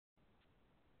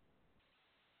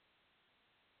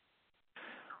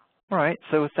All right,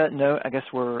 so with that note, I guess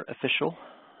we're official.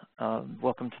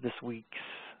 Welcome to this week's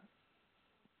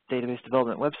Database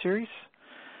Development Web Series,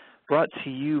 brought to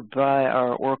you by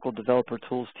our Oracle Developer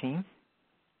Tools team,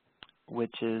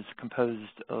 which is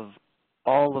composed of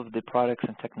all of the products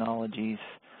and technologies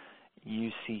you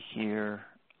see here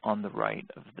on the right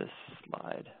of this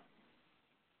slide.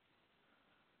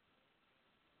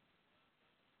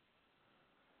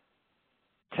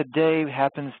 Today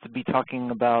happens to be talking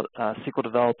about SQL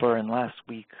Developer, and last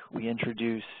week we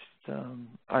introduced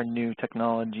our new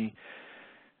technology,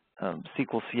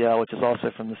 SQL CL, which is also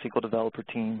from the SQL Developer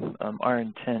team. Our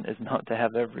intent is not to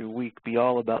have every week be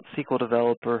all about SQL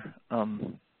Developer.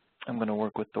 I'm going to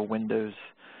work with the Windows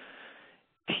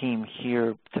team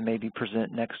here to maybe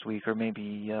present next week, or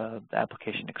maybe the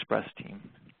Application Express team.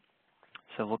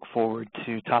 So look forward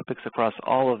to topics across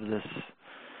all of this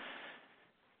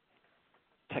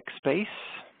tech space.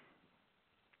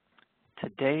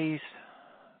 Today's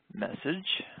message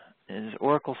is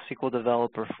Oracle SQL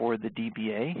Developer for the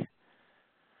DBA.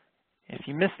 If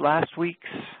you missed last week's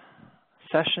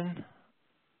session,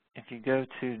 if you go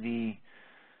to the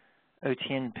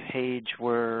OTN page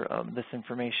where this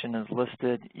information is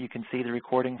listed, you can see the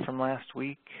recording from last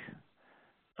week.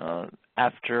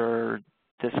 After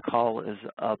this call is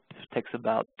up, it takes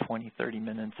about 20-30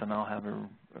 minutes, and I'll have a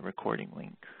recording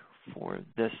link for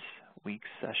this week's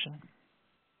session.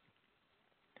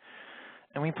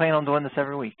 And we plan on doing this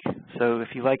every week. So if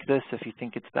you like this, if you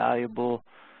think it's valuable,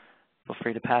 feel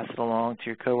free to pass it along to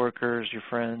your coworkers, your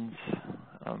friends,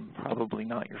 probably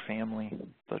not your family.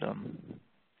 But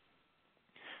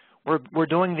we're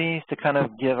doing these to kind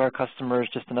of give our customers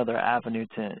just another avenue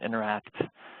to interact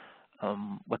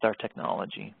with our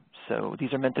technology. So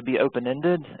these are meant to be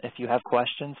open-ended. If you have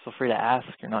questions, feel free to ask.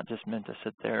 You're not just meant to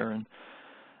sit there and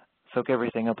soak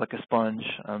everything up like a sponge.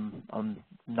 I'm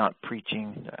not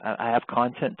preaching. I have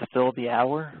content to fill the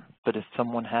hour, but if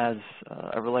someone has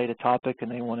a related topic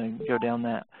and they want to go down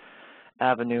that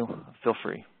avenue, feel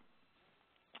free.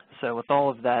 So with all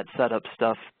of that setup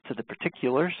stuff to the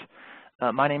particulars,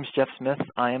 my name is Jeff Smith.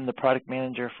 I am the product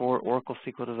manager for Oracle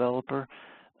SQL Developer.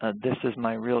 This is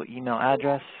my real email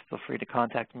address. Feel free to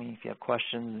contact me if you have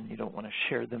questions and you don't want to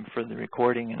share them for the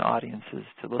recording and audiences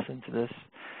to listen to this.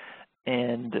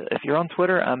 And if you're on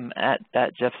Twitter, I'm at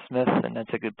Jeff Smith, and that's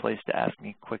a good place to ask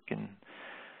me quick and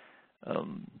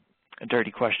dirty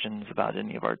questions about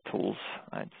any of our tools.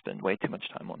 I spend way too much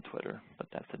time on Twitter, but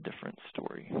that's a different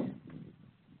story.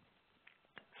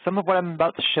 Some of what I'm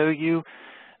about to show you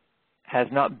has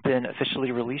not been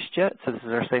officially released yet, so this is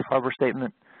our safe harbor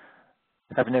statement.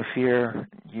 Have no fear.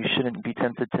 You shouldn't be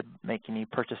tempted to make any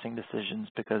purchasing decisions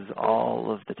because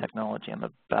all of the technology I'm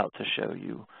about to show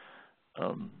you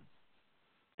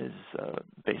is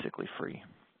basically free.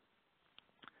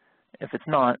 If it's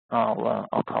not,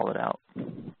 I'll call it out.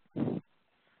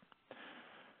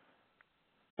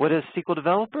 What is SQL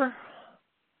Developer?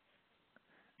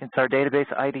 It's our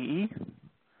database IDE.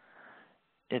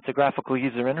 It's a graphical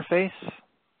user interface.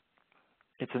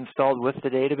 It's installed with the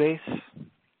database.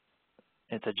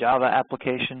 It's a Java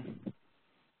application,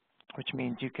 which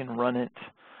means you can run it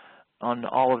on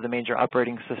all of the major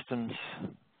operating systems,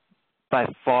 by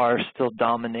far still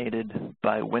dominated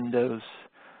by Windows,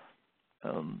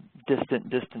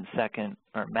 distant second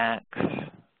or Mac,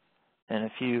 and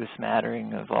a few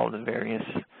smattering of all the various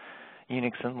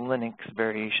Unix and Linux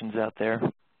variations out there.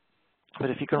 But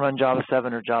if you can run Java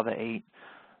 7 or Java 8,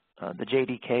 the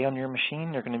JDK on your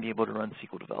machine, you're going to be able to run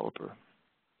SQL Developer.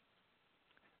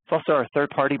 It's also our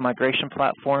third-party migration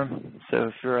platform. So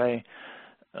if you're a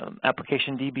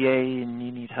application DBA and you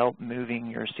need help moving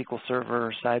your SQL Server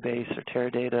or Sybase or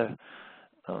Teradata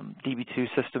DB2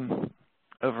 system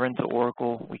over into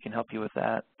Oracle, we can help you with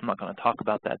that. I'm not going to talk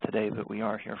about that today, but we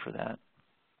are here for that.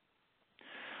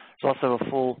 There's also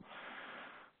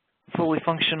a fully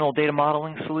functional data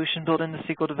modeling solution built into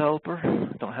SQL Developer.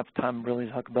 Don't have time really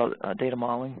to talk about data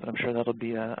modeling, but I'm sure that'll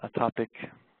be a topic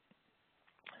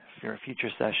for a future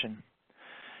session.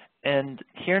 And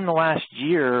here in the last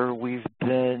year, we've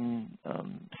been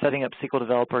setting up SQL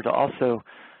Developer to also,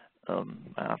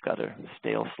 I've got a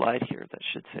stale slide here that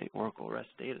should say Oracle REST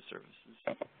Data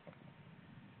Services.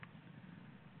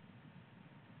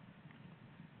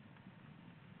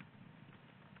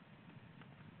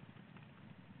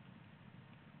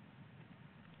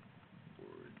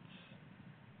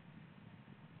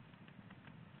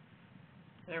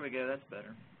 There we go, that's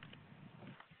better.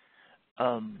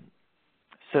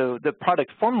 So the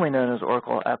product formerly known as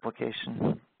Oracle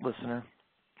Application Listener,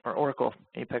 or Oracle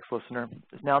Apex Listener,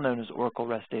 is now known as Oracle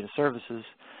REST Data Services.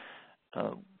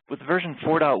 With version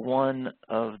 4.1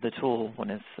 of the tool,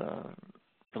 when it's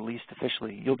released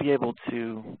officially, you'll be able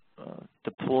to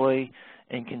deploy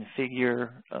and configure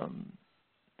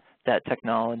that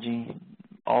technology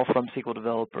all from SQL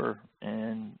Developer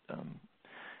and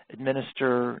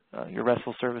administer your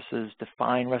RESTful services,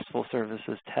 define RESTful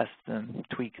services, test them,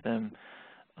 tweak them.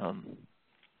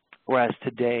 Whereas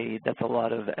today, that's a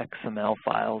lot of XML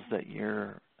files that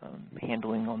you're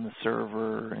handling on the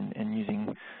server and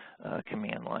using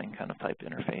command line kind of type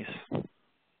interface.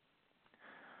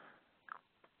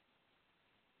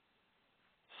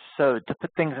 So to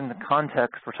put things into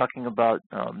context, we're talking about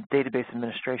database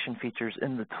administration features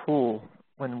in the tool.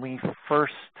 When we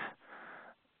first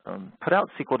put out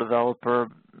SQL Developer,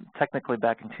 technically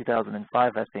back in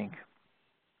 2005, I think,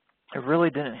 it really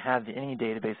didn't have any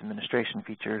database administration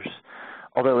features,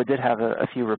 although it did have a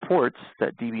few reports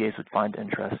that DBAs would find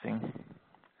interesting.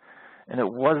 And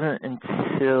it wasn't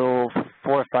until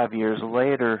 4 or 5 years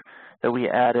later that we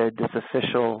added this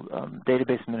official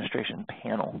database administration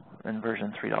panel in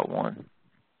version 3.1.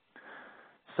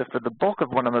 So for the bulk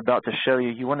of what I'm about to show you,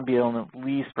 you want to be on at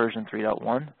least version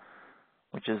 3.1,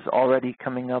 which is already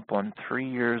coming up on 3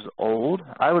 years old.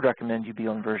 I would recommend you be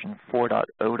on version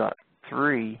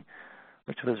 4.0.3,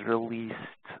 which was released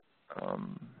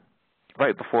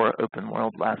right before Open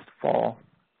World last fall.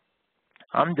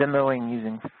 I'm demoing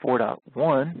using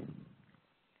 4.1,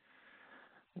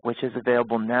 which is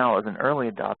available now as an early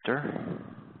adopter.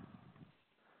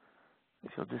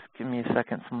 If you'll just give me a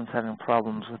second, someone's having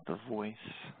problems with the voice,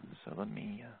 so let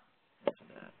me answer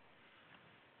that.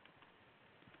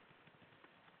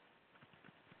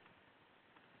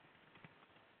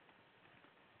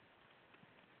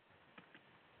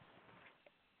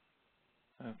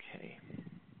 Okay.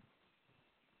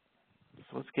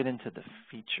 So let's get into the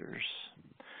features.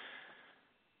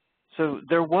 So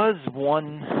there was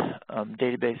one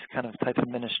database kind of type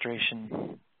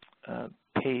administration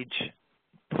page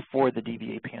before the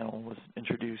DBA panel was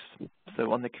introduced.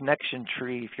 So on the connection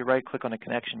tree, if you right-click on a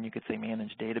connection, you could say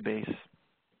Manage Database.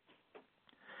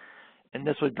 And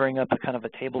this would bring up a kind of a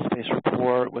table space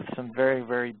report with some very,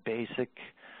 very basic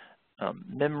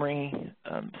memory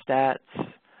stats.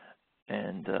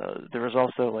 And there was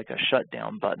also like a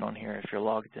shutdown button on here if you're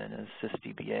logged in as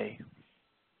SysDBA.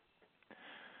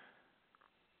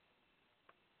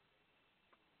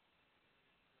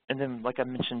 And then, like I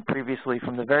mentioned previously,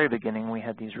 from the very beginning, we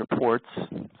had these reports.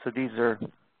 So these are,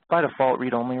 by default,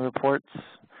 read-only reports.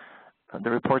 The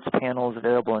reports panel is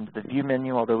available into the View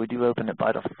menu, although we do open it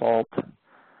by default.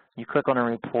 You click on a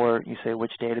report, you say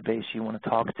which database you want to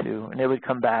talk to, and it would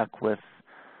come back with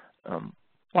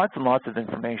lots and lots of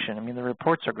information. I mean, the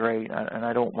reports are great, and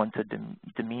I don't want to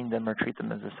demean them or treat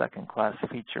them as a second-class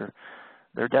feature.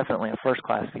 They're definitely a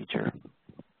first-class feature.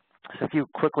 So if you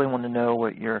quickly want to know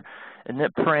what your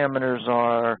init parameters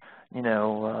are, you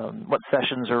know, what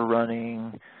sessions are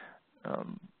running,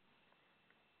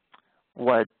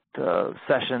 what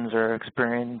sessions are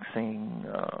experiencing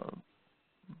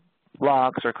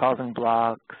blocks or causing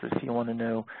blocks, if you want to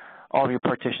know all of your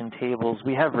partition tables,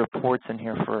 we have reports in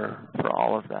here for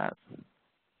all of that.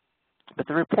 But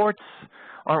the reports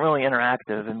aren't really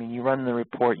interactive. I mean, you run the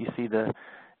report, you see the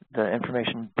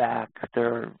information back.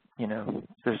 There, you know,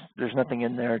 there's nothing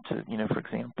in there to, you know, for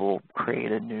example,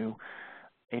 create a new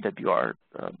AWR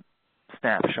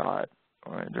snapshot,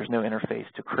 or there's no interface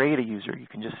to create a user. You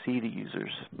can just see the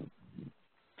users.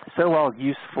 So while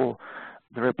useful,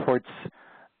 the reports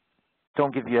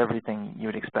don't give you everything you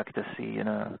would expect to see in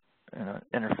an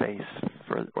interface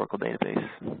for the Oracle database.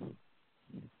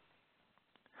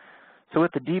 So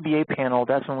with the DBA panel,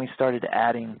 that's when we started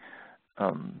adding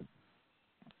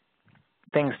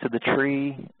things to the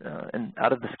tree and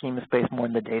out of the schema space, more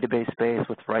in the database space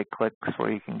with right clicks where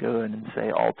you can go in and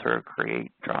say alter,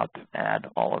 create, drop, add,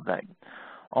 all of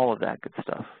that good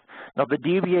stuff. Now the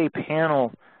DBA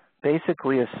panel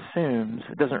basically assumes,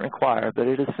 it doesn't require, but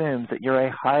it assumes that you're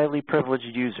a highly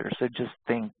privileged user. So just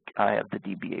think I have the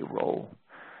DBA role.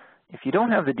 If you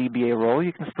don't have the DBA role,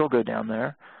 you can still go down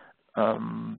there,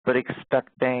 but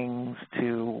expect things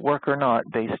to work or not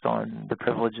based on the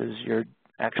privileges your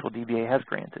actual DBA has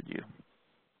granted you.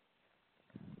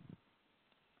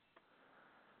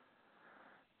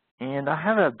 And I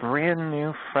have a brand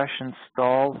new, fresh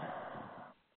install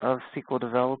of SQL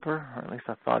Developer, or at least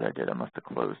I thought I did. I must have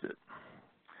closed it.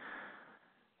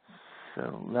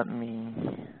 So let me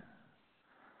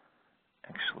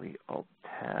actually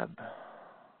Alt-Tab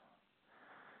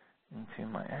into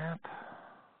my app,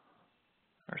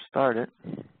 or start it.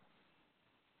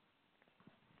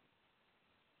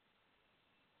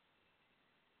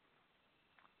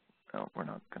 Oh, we're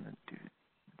not going to do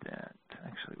that.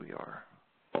 Actually, we are.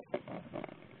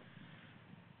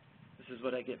 This is is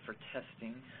what I get for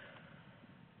testing.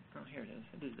 Oh, here it is.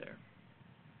 It is there.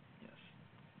 Yes.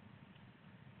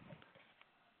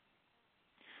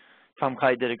 Tom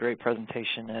Clyde did a great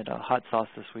presentation at Hot Sauce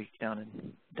this week down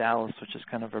in Dallas, which is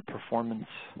kind of a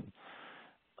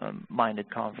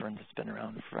performance-minded conference. It's been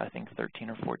around for, I think, 13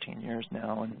 or 14 years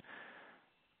now. And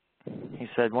he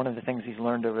said one of the things he's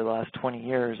learned over the last 20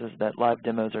 years is that live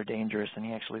demos are dangerous, and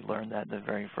he actually learned that the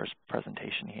very first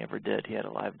presentation he ever did. He had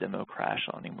a live demo crash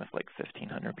on him with like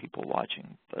 1,500 people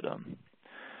watching. But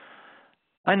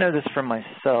I know this from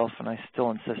myself, and I still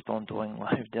insist on doing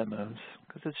live demos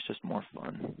because it's just more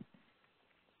fun.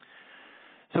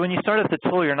 So when you start up the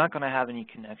tool, you're not going to have any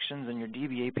connections, and your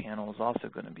DBA panel is also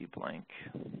going to be blank.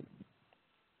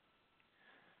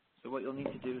 So what you'll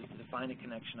need to do is to define a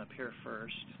connection up here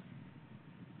first.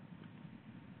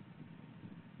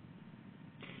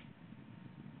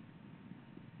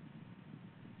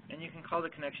 And you can call the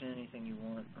connection anything you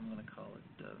want. I'm going to call it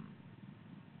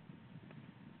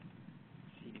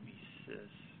CDB-sys.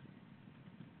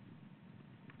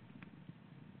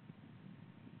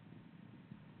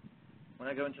 When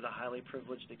I go into the highly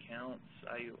privileged accounts,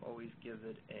 I always give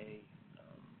it a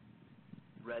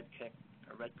red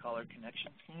collar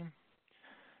connection scheme.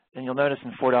 And you'll notice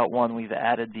in 4.1 we've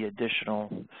added the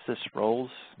additional sys roles.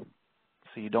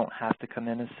 So you don't have to come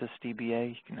in as sysdba.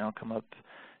 You can now come up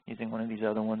using one of these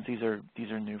other ones. These are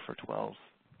new for 12.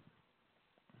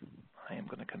 I am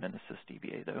going to come in as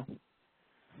sysdba though.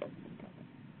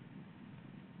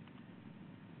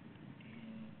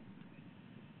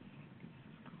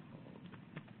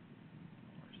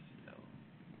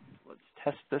 Let's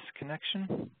test this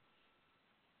connection.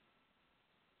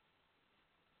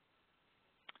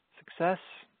 Success.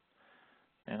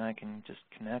 And I can just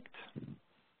connect.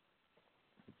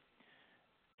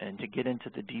 And to get into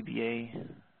the DBA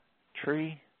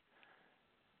tree,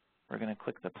 we're going to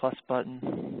click the plus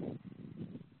button.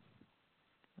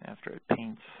 After it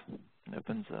paints and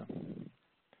opens a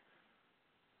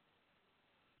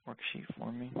worksheet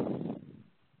for me.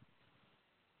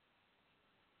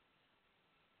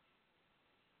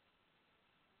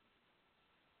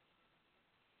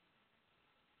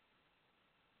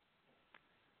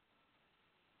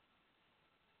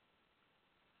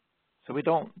 So we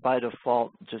don't, by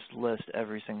default, just list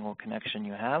every single connection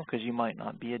you have, because you might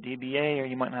not be a DBA, or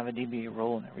you might not have a DBA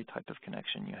role in every type of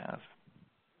connection you have.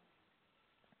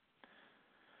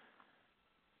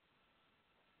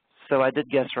 So I did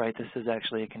guess right, this is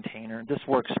actually a container. This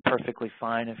works perfectly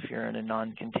fine if you're in a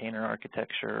non-container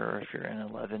architecture, or if you're in an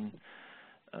 11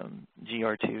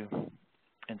 GR2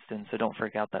 instance. So don't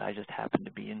freak out that I just happen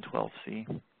to be in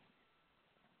 12C.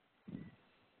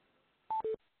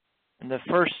 And the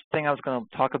first thing I was going to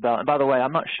talk about, and by the way,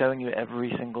 I'm not showing you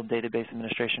every single database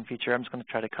administration feature. I'm just going to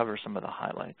try to cover some of the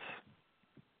highlights.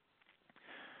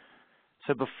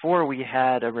 So before we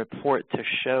had a report to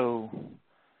show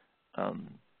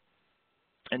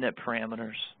init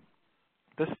parameters.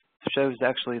 This shows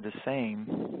actually the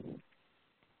same.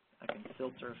 I can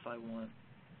filter if I want.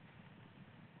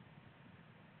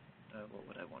 What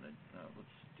would I want to? Let's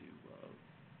do. Let's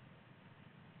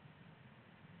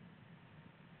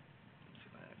see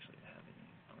if I actually have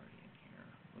any already in here.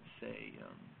 Let's say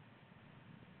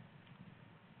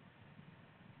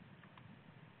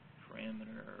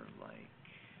parameter like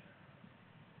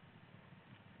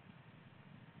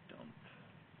dump.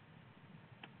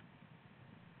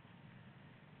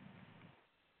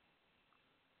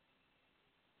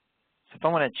 So if I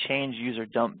want to change user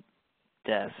dump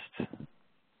dest,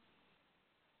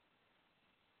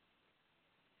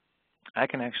 I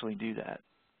can actually do that,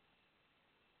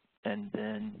 and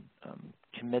then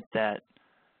commit that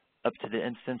up to the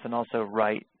instance and also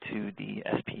write to the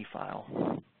SP file.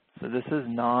 So this is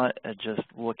not a just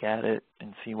look at it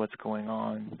and see what's going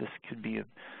on. This could be a,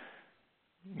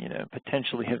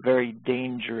 potentially a very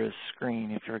dangerous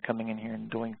screen if you're coming in here and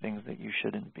doing things that you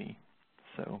shouldn't be.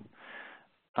 So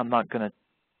I'm not going to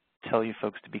tell you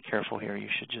folks to be careful here. You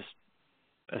should just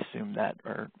assume that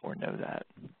or know that.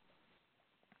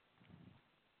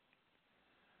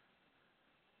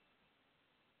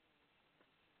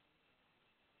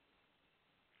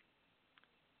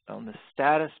 On the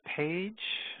status page,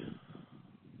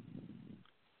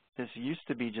 this used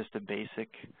to be just a basic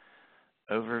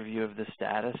overview of the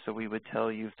status. So we would tell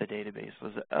you if the database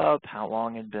was up, how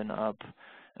long it had been up,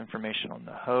 information on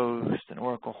the host and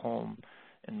Oracle Home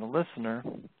and the listener.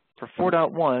 For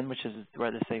 4.1, which is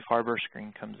where the safe harbor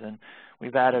screen comes in,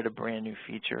 we've added a brand new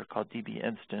feature called DB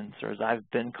Instance, or as I've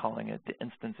been calling it, the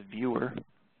Instance Viewer.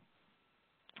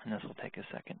 And this will take a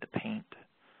second to paint.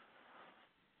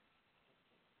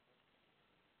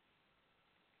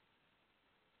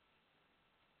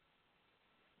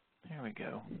 There we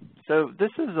go. So this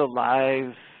is a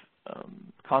live,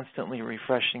 constantly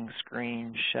refreshing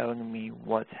screen showing me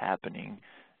what's happening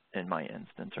in my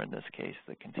instance, or in this case,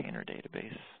 the container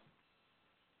database.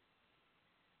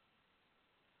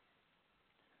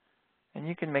 And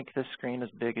you can make this screen as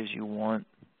big as you want.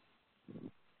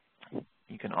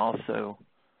 You can also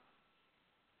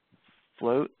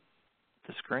float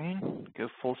the screen, go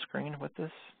full screen with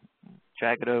this,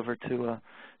 drag it over to a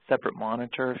separate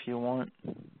monitor if you want.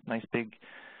 Nice big,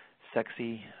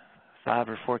 sexy 5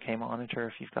 or 4K monitor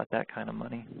if you've got that kind of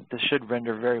money. This should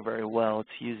render very, very well. It's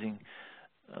using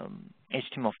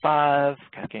HTML5,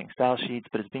 cascading style sheets,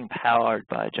 but it's being powered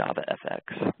by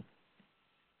JavaFX.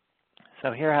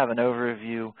 So here I have an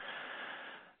overview.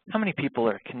 How many people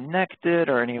are connected?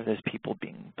 Are any of those people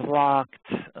being blocked?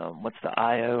 What's the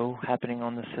I/O happening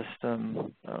on the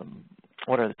system?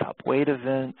 What are the top wait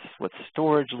events? What's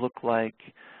storage look like?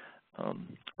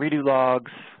 Redo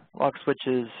logs, log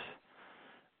switches.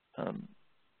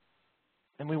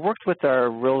 And we worked with our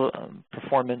real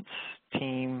performance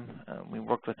team. We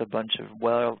worked with a bunch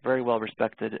of very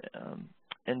well-respected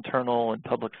internal and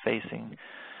public-facing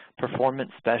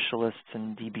performance specialists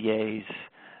and DBAs,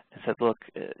 and said, look,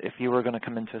 if you were going to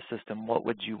come into a system, what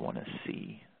would you want to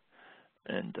see?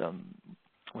 And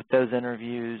with those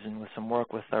interviews and with some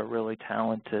work with our really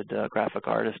talented graphic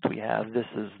artist we have, this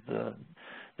is the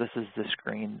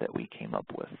screen that we came up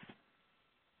with.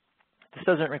 This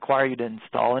doesn't require you to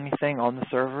install anything on the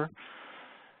server.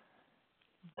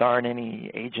 There aren't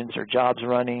any agents or jobs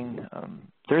running.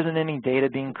 There isn't any data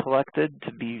being collected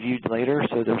to be viewed later,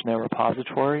 so there's no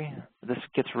repository. This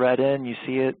gets read in, you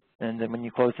see it, and then when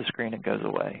you close the screen, it goes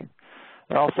away.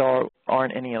 There also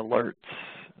aren't any alerts.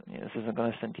 This isn't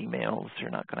going to send emails. You're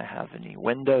not going to have any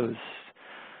windows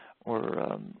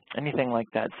or anything like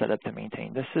that set up to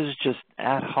maintain. This is just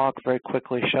ad hoc, very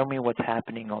quickly, show me what's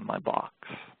happening on my box.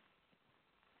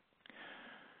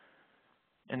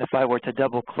 And if I were to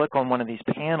double click on one of these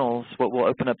panels, what will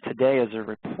open up today is a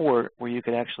report where you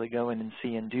could actually go in and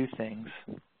see and do things.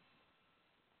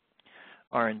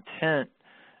 Our intent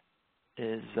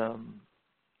is,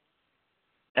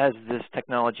 as this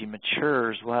technology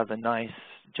matures, we'll have a nice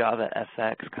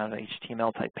JavaFX kind of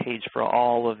HTML type page for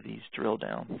all of these drill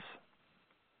downs.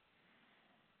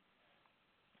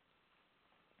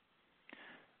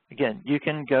 Again, you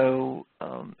can go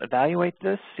evaluate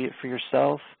this, see it for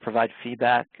yourself, provide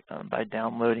feedback by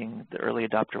downloading the Early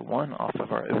Adopter 1 off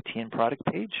of our OTN product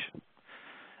page.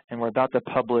 And we're about to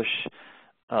publish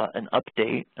an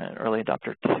update, Early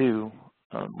Adopter 2,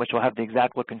 which will have the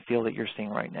exact look and feel that you're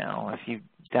seeing right now. If you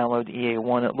download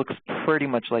EA1, it looks pretty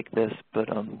much like this, but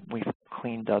we've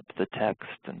cleaned up the text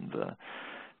and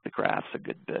the graphs a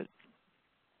good bit.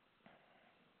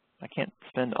 I can't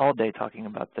spend all day talking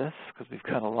about this because we've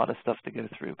got a lot of stuff to go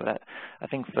through, but I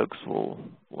think folks will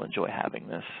enjoy having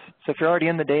this. So if you're already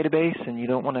in the database and you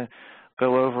don't want to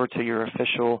go over to your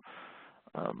official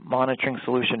monitoring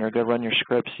solution or go run your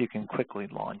scripts, you can quickly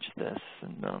launch this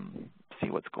and see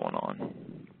what's going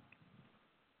on.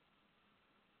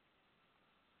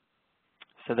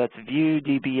 So that's View,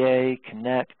 DBA,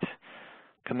 Connect,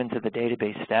 come into the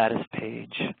database status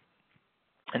page,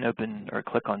 and open or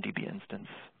click on DB instance.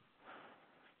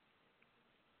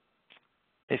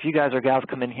 If you guys or gals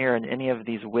come in here and any of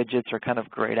these widgets are kind of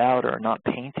grayed out or are not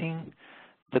painting,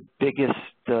 the biggest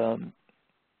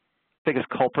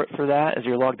culprit for that is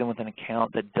you're logged in with an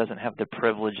account that doesn't have the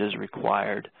privileges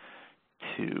required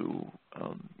to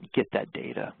get that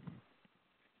data.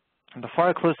 And before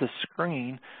I close the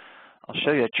screen, I'll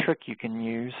show you a trick you can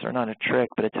use, or not a trick,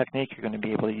 but a technique you're going to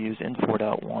be able to use in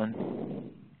 4.1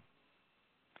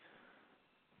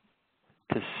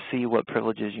 to see what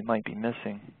privileges you might be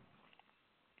missing.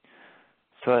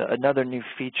 So another new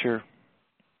feature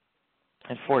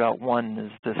in 4.1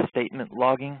 is the statement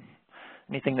logging.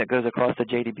 Anything that goes across the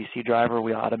JDBC driver,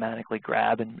 we automatically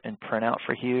grab and print out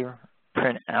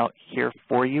here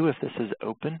for you if this is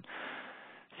open.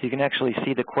 So you can actually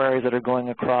see the queries that are going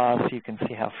across. You can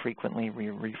see how frequently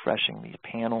we're refreshing these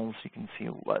panels. You can see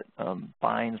what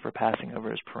binds we're passing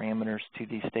over as parameters to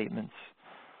these statements.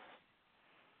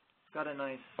 It's got a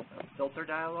nice filter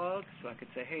dialog, so I could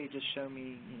say, hey, just show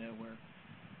me, where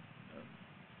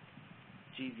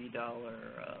GV dollar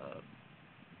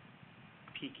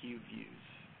PQ views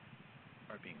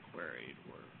are being queried,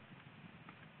 or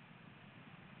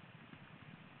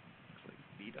looks like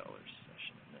V dollar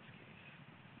session in this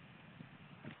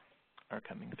case are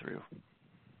coming through.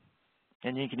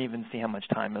 And you can even see how much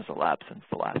time has elapsed since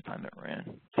the last time it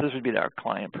ran. So this would be our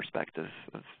client perspective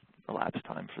of elapsed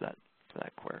time for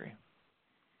that query.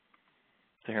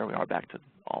 So here we are back to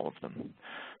all of them.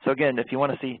 So again, if you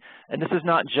want to see, and this is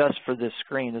not just for this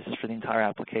screen, this is for the entire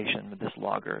application, but this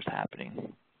logger is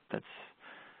happening. That's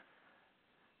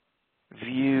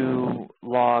view,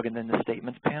 log, and then the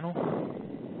statements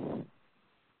panel.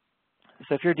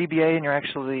 So if you're a DBA and you're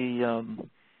actually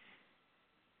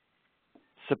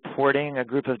supporting a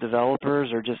group of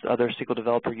developers or just other SQL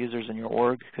developer users in your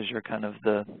org, because you're kind of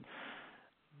the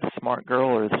smart girl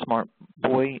or the smart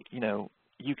boy,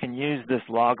 you can use this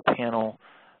log panel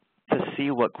to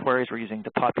see what queries we're using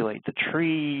to populate the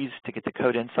trees, to get the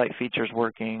code insight features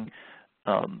working,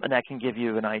 and that can give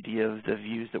you an idea of the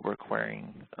views that we're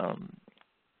querying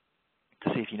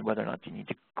to see if whether or not you need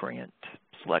to grant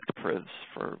select privs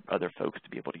for other folks to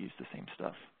be able to use the same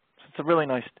stuff. So it's a really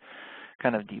nice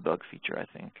kind of debug feature, I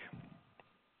think.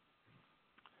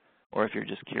 Or if you're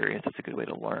just curious, it's a good way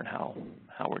to learn how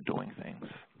we're doing things.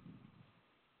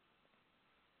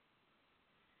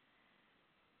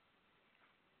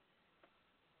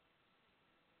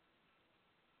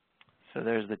 So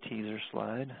there's the teaser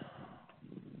slide.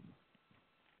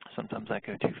 Sometimes I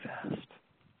go too fast.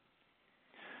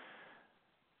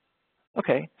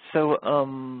 Okay, so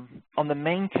on the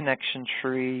main connection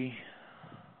tree,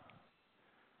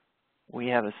 we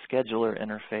have a scheduler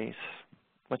interface,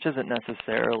 which isn't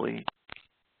necessarily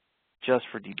just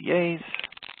for DBAs,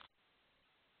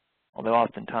 although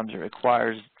oftentimes it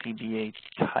requires DBA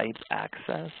type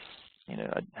access,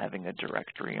 having a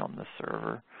directory on the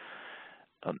server.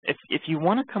 If you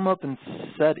want to come up and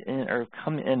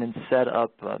come in and set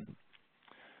up a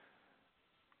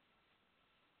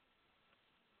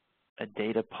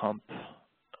data pump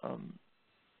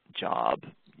job,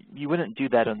 you wouldn't do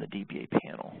that on the DBA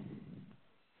panel.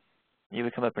 You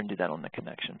would come up and do that on the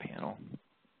connection panel.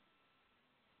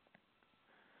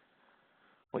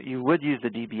 What you would use the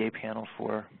DBA panel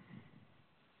for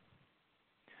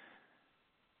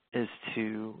is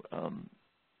to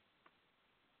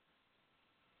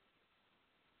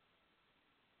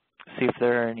see if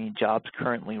there are any jobs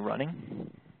currently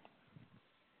running,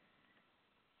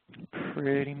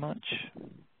 pretty much.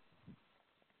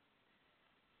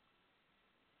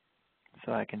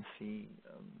 So I can see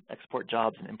export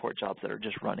jobs and import jobs that are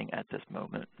just running at this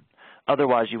moment.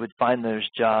 Otherwise, you would find those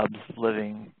jobs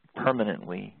living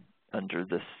permanently under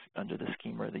the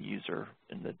schema or the user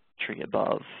in the tree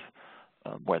above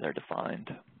where they're defined.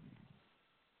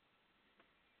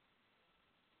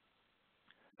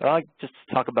 But I like just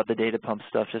to talk about the data pump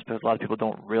stuff just because a lot of people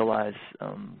don't realize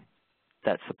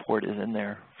that support is in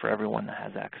there for everyone that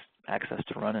has access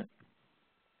to run it.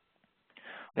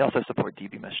 We also support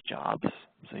DBMesh jobs,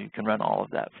 so you can run all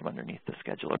of that from underneath the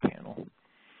scheduler panel.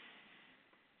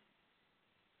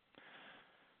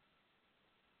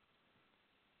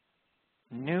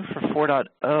 New for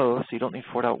 4.0, so you don't need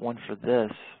 4.1 for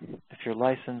this. If you're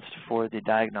licensed for the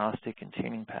diagnostic and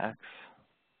tuning packs,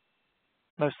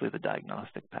 mostly the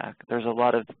diagnostic pack, there's a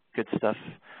lot of good stuff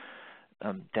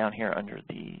down here under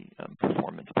the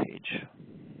performance page.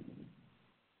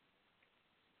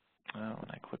 Oh,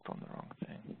 and I clicked on the wrong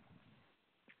thing.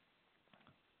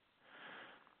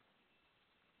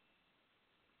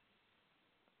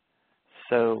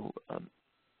 So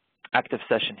active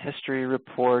session history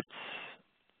reports,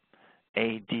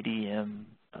 ADDM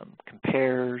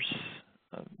compares,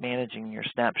 managing your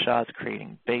snapshots,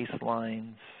 creating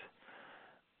baselines,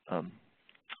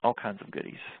 all kinds of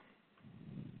goodies.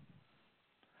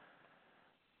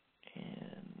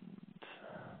 And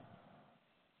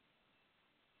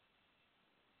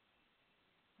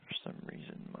for some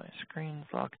reason, my screen's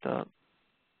locked up.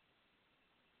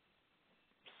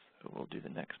 So we'll do the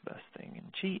next best thing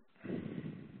and cheat.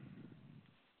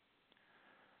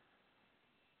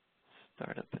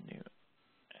 Start up a new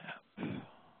app.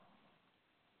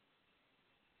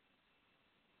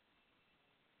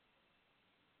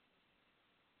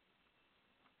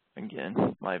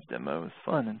 Again, live demo is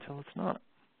fun until it's not.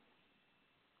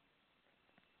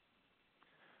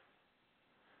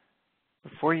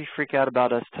 Before you freak out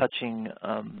about us touching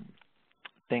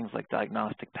things like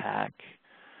diagnostic pack,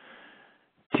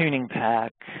 tuning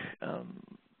pack,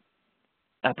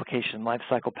 application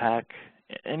lifecycle pack,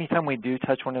 anytime we do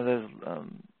touch one of those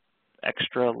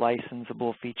extra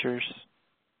licensable features,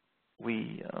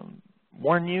 we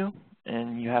warn you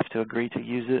and you have to agree to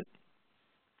use it.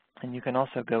 And you can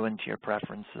also go into your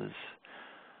preferences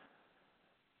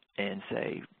and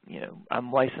say,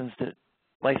 I'm licensed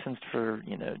for,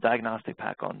 diagnostic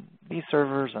pack on these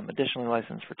servers. I'm additionally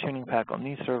licensed for tuning pack on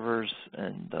these servers.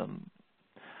 And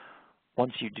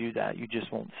once you do that, you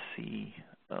just won't see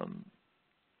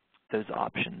those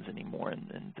options anymore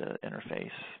in the interface.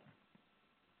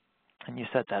 And you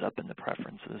set that up in the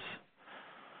preferences.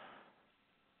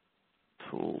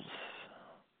 tools,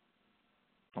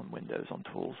 on Windows, on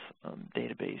tools,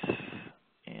 database,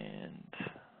 and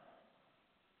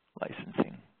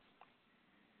licensing.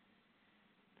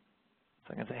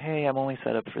 So I can say, hey, I'm only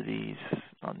set up for these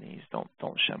on these. Don't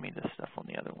show me this stuff on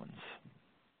the other ones.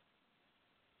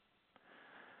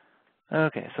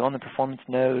 Okay, so on the performance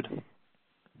node,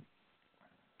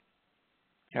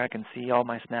 here I can see all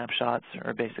my snapshots,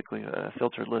 or basically a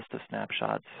filtered list of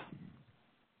snapshots.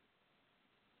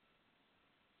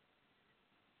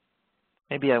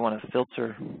 Maybe I want to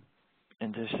filter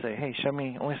and just say, hey,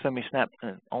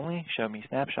 only show me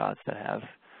snapshots that have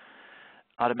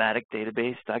automatic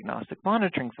database diagnostic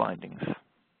monitoring findings.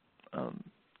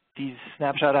 These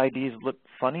snapshot IDs look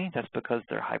funny. That's because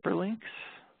they're hyperlinks.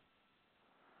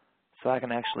 So I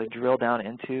can actually drill down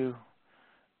into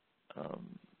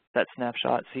that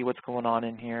snapshot, see what's going on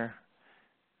in here,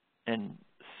 and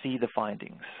see the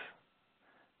findings.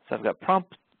 So I've got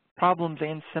problems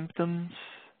and symptoms,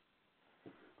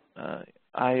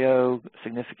 IO,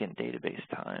 significant database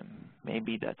time.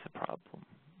 Maybe that's a problem,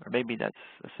 or maybe that's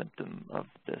a symptom of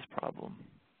this problem.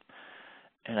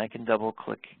 And I can double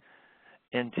click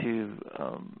into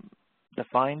the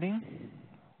finding,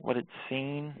 what it's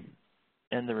seen,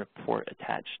 and the report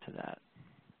attached to that.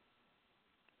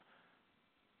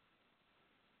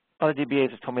 Other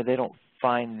DBAs have told me they don't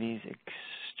find these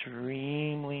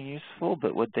extremely useful,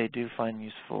 but what they do find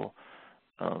useful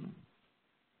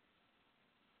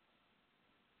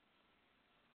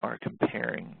are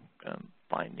comparing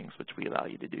findings, which we allow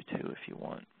you to do too if you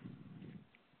want.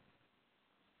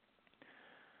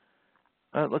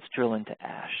 Let's drill into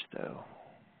Ash though.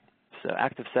 So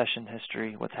active session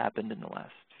history, what's happened in the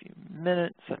last few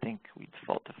minutes. I think we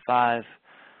default to 5.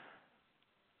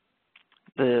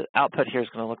 The output here is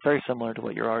going to look very similar to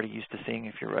what you're already used to seeing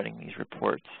if you're writing these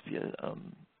reports via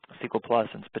SQL Plus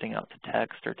and spitting out to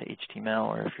text or to HTML,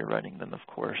 or if you're writing them, of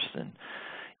course, in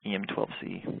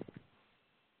EM12C.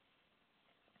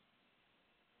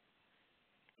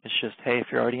 It's just, hey, if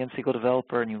you're already in SQL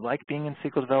Developer and you like being in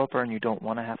SQL Developer and you don't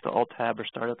want to have to Alt-Tab or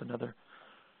start up another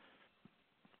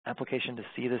application to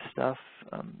see this stuff,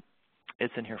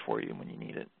 it's in here for you when you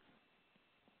need it.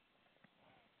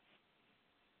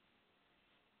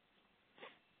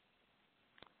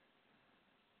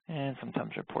 And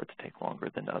sometimes reports take longer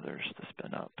than others to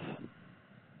spin up.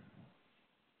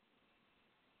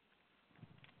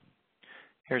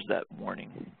 Here's that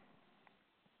warning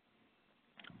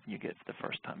you get the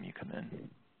first time you come in.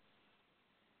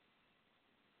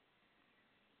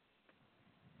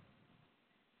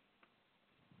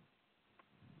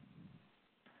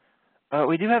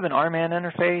 We do have an RMAN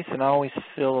interface, and I always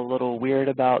feel a little weird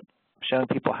about showing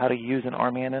people how to use an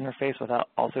RMAN interface without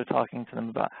also talking to them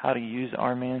about how to use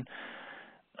RMAN.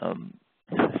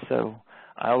 So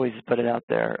I always put it out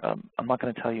there. I'm not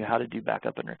going to tell you how to do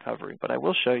backup and recovery, but I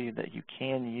will show you that you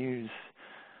can use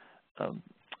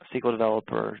SQL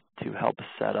Developer to help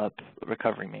set up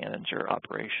Recovery Manager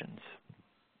operations.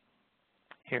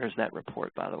 Here's that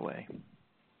report, by the way.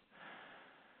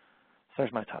 So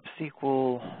there's my top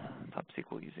SQL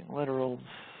using literals,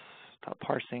 top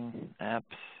parsing, apps.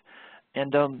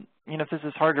 And you know, if this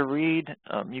is hard to read,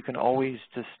 you can always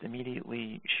just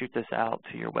immediately shoot this out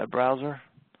to your web browser.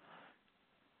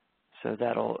 So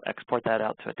that'll export that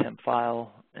out to a temp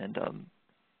file, and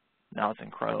now it's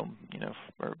in Chrome, you know,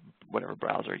 or whatever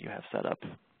browser you have set up.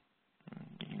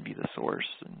 You can be the source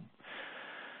and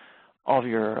all of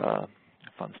your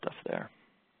fun stuff there.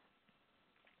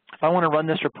 If I want to run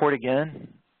this report again,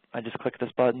 I just click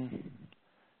this button,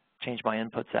 change my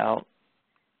inputs out.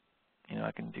 You know,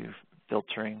 I can do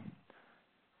filtering.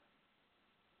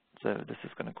 So this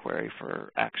is going to query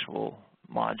for actual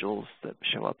modules that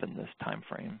show up in this time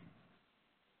frame.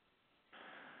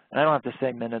 And I don't have to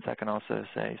say minutes. I can also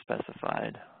say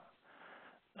specified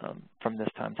from this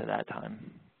time to that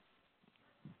time.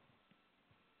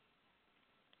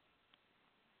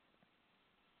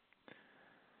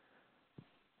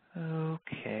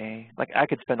 Okay, like I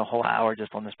could spend a whole hour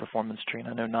just on this performance tree, and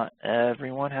I know not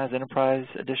everyone has Enterprise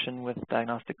Edition with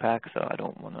Diagnostic Pack, so I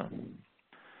don't want to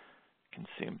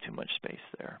consume too much space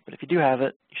there. But if you do have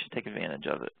it, you should take advantage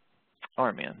of it.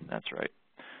 RMAN, that's right.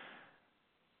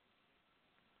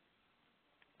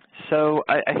 So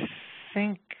I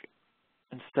think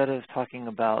instead of talking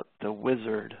about the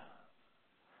wizard,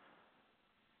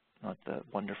 not the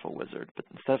wonderful wizard, but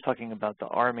instead of talking about the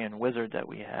RMAN wizard that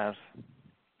we have,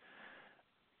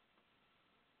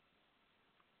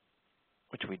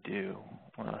 which we do,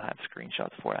 when I have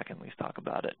screenshots for it, I can at least talk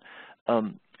about it.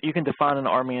 You can define an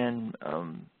RMAN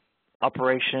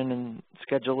operation and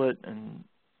schedule it, and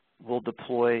we'll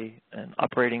deploy an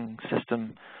operating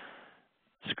system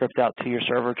script out to your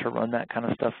server to run that kind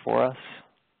of stuff for us.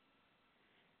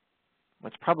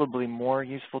 What's probably more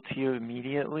useful to you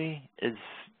immediately is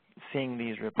seeing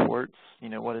these reports. You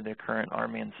know, what are the current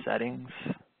RMAN settings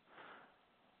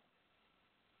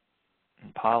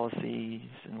and policies,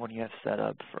 and what do you have set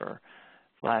up for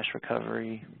flash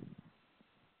recovery.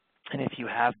 And if you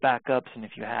have backups and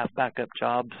if you have backup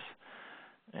jobs,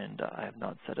 and I have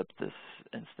not set up this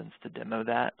instance to demo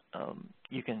that,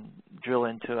 you can drill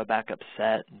into a backup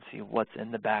set and see what's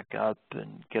in the backup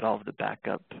and get all of the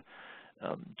backup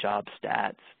job stats.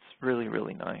 It's really,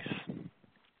 really nice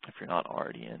if you're not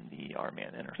already in the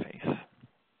RMAN interface.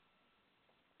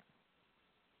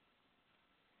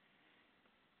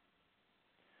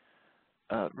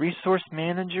 Resource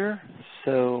Manager,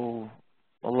 so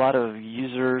a lot of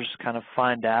users kind of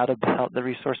find out about the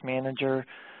Resource Manager,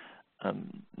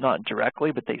 not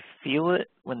directly, but they feel it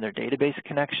when their database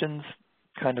connections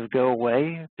kind of go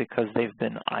away because they've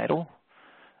been idle.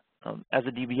 As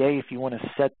a DBA, if you want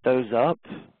to set those up,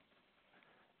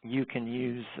 you can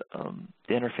use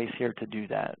the interface here to do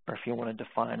that. Or if you want to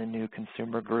define a new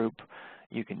consumer group,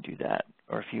 you can do that.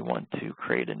 Or if you want to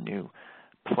create a new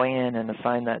plan and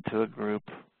assign that to a group,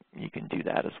 you can do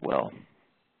that as well.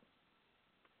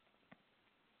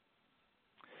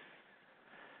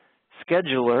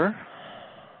 Scheduler.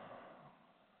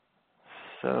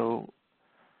 So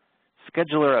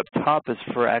scheduler up top is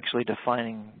for actually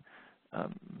defining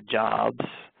jobs.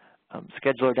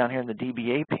 Scheduler down here in the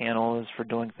DBA panel is for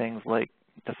doing things like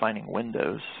defining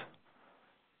windows.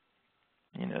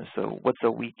 You know, so what's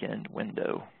a weekend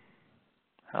window?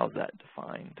 How's that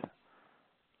defined?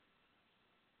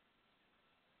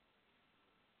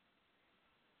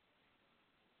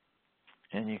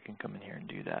 And you can come in here and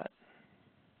do that.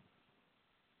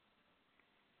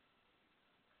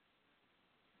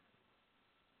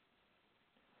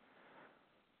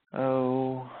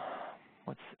 Oh,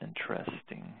 what's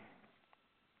interesting?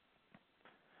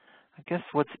 I guess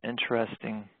what's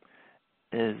interesting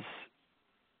is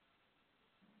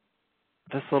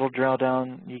this little drill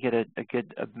down, you get a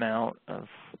good amount of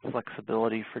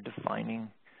flexibility for defining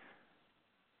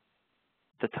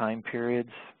the time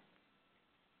periods.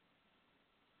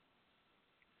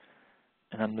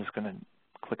 And I'm just going to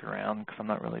click around because I'm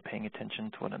not really paying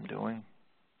attention to what I'm doing.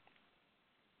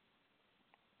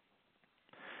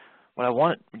 What I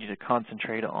want you to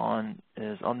concentrate on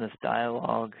is on this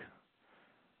dialog,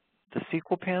 the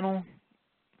SQL panel,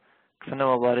 because I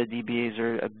know a lot of DBAs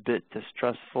are a bit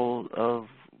distrustful of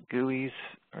GUIs,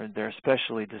 or they're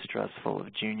especially distrustful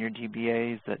of junior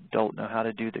DBAs that don't know how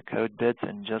to do the code bits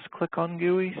and just click on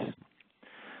GUIs.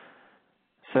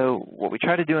 So what we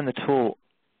try to do in the tool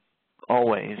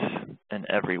always and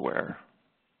everywhere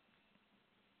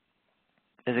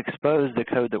is expose the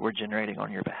code that we're generating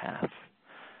on your behalf.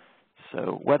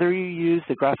 So whether you use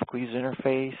the graphical user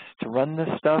interface to run this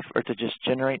stuff or to just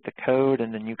generate the code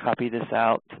and then you copy this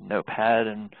out to Notepad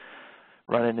and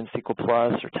run it in SQL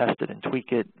Plus or test it and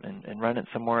tweak it and run it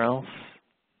somewhere else,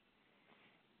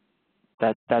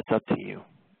 that's up to you.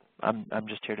 I'm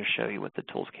just here to show you what the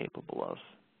tool's capable of.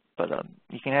 But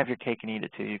you can have your cake and eat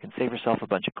it too. You can save yourself a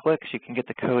bunch of clicks. You can get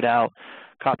the code out,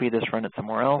 copy this, run it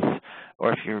somewhere else.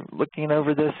 Or if you're looking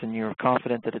over this and you're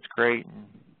confident that it's great and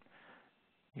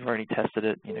you've already tested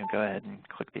it, you know, go ahead and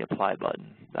click the apply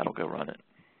button. That'll go run it.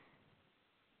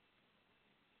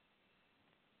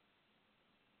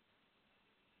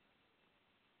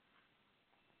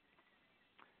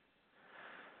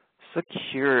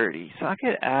 Security. So I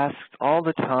get asked all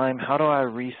the time, how do I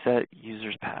reset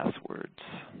users' passwords?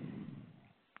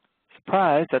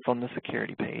 Surprise, that's on the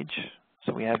security page.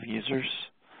 So we have users.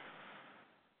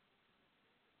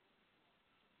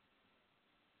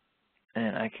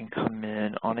 And I can come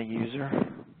in on a user,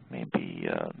 maybe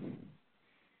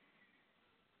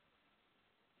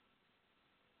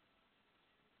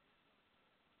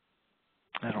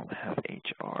I don't have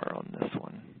HR on this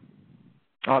one.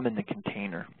 Oh, I'm in the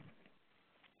container.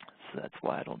 So that's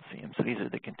why I don't see them. So these are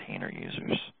the container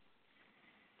users.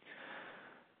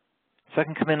 So I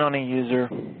can come in on a user.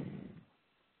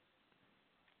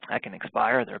 I can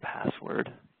expire their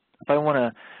password. If I want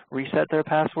to reset their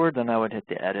password, then I would hit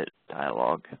the edit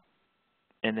dialog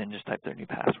and then just type their new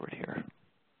password here.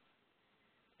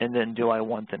 And then do I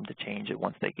want them to change it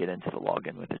once they get into the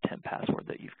login with the temp password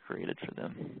that you've created for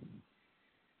them?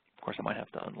 Of course, I might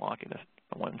have to unlock it if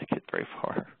I want them to get very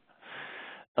far.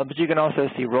 But you can also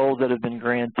see roles that have been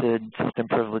granted, system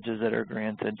privileges that are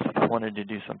granted. So if I wanted to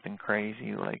do something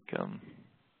crazy like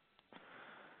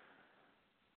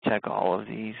check all of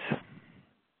these.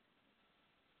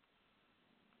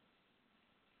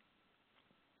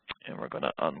 and we're going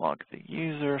to unlock the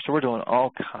user. So we're doing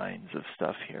all kinds of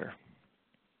stuff here.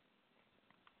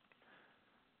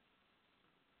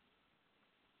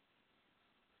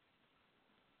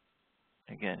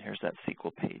 Again, here's that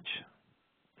SQL page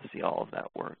to see all of that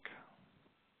work.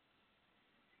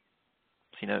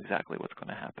 So you know exactly what's going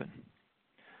to happen.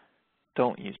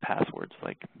 Don't use passwords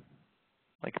like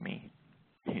me.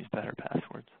 Use better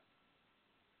passwords.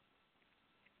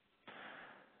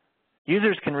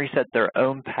 Users can reset their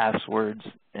own passwords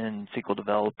in SQL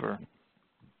Developer.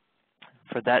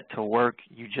 For that to work,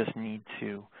 you just need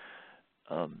to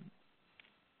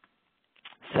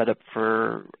set up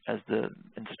for, as the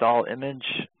install image,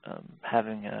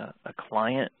 having a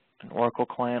client, an Oracle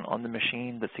client on the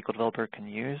machine that SQL Developer can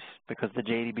use, because the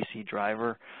JDBC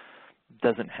driver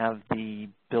doesn't have the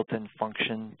built-in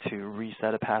function to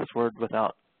reset a password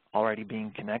without already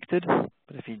being connected.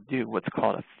 But if you do what's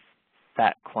called a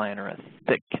fat client or a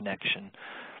thick connection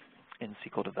in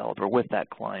SQL Developer with that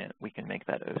client, we can make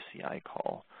that OCI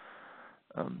call.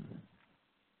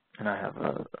 And I have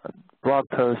a blog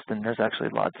post, and there's actually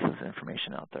lots of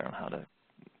information out there on how to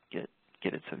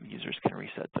get it so users can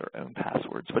reset their own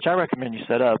passwords, which I recommend you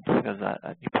set up, because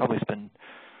you probably spend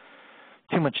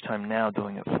too much time now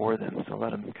doing it for them, so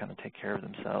let them kind of take care of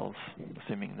themselves,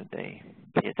 assuming that they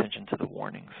pay attention to the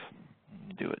warnings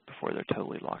and do it before they're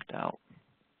totally locked out.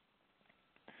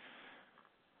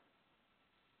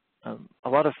 A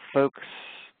lot of folks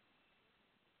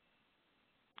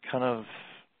kind of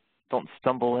don't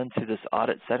stumble into this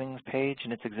audit settings page,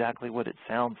 and it's exactly what it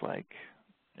sounds like.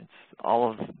 It's all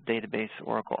of database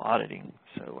Oracle auditing.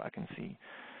 So I can see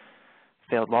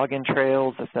failed login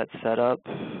trails if that's set up.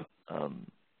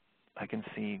 I can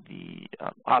see the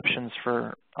options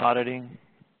for auditing.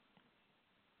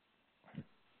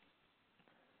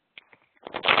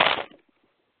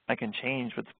 I can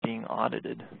change what's being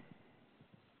audited.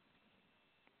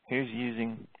 Here's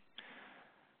using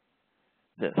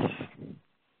this.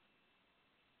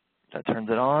 That turns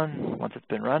it on once it's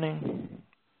been running.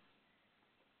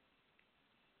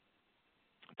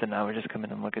 Then now we just come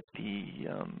in and look at the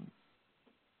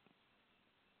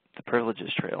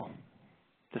privileges trail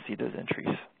to see those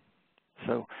entries.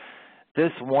 So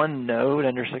this one node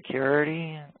under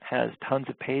security has tons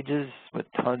of pages with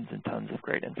tons and tons of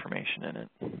great information in it.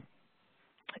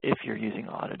 If you're using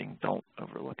auditing, don't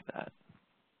overlook that.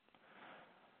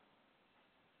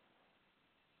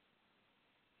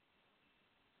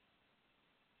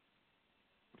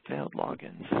 Failed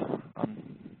logins.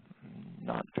 I'm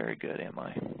not very good, am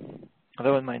I?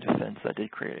 Although in my defense, I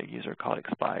did create a user called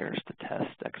expires to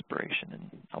test expiration, and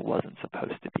I wasn't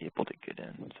supposed to be able to get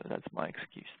in, so that's my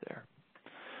excuse there.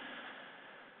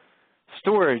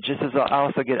 Storage. This is, I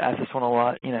also get asked this one a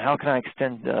lot. You know, how can I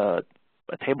extend a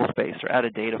table space or add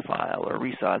a data file or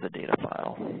resize a data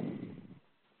file?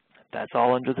 That's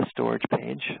all under the storage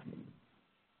page.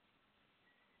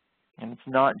 And it's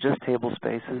not just table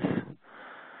spaces,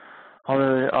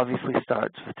 although it obviously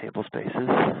starts with table spaces.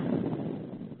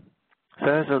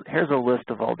 So here's a list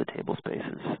of all the table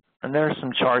spaces. And there are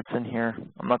some charts in here.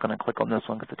 I'm not going to click on this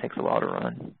one because it takes a while to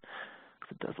run,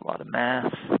 because it does a lot of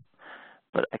math.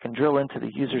 But I can drill into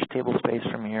the user's table space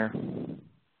from here.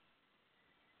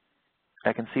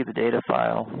 I can see the data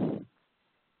file.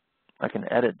 I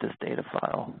can edit this data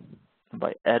file. And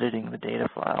by editing the data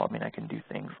file, I mean, I can do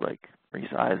things like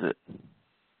resize it.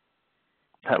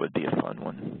 That would be a fun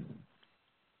one.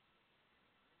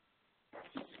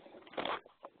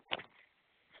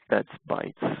 That's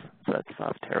bytes, so that's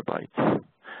 5 terabytes.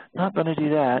 Not going to do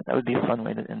that. That would be a fun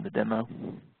way to end the demo.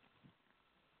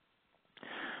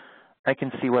 I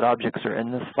can see what objects are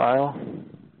in this file.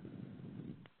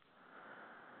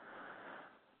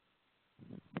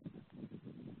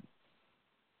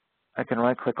 I can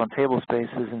right-click on table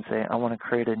spaces and say, I want to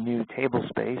create a new table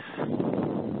space.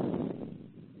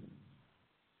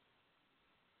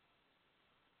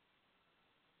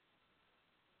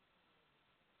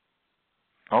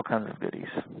 All kinds of goodies.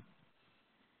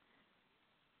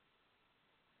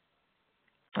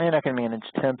 And I can manage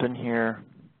temp in here,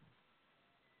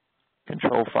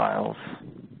 control files.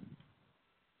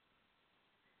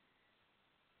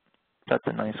 That's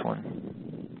a nice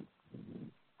one.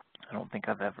 I don't think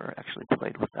I've ever actually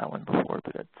played with that one before,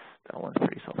 but that one's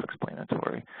pretty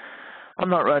self-explanatory. I'm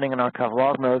not running in archive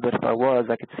log mode, but if I was,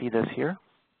 I could see this here.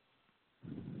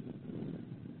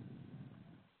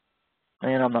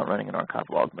 And I'm not running in archive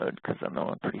log mode because I'm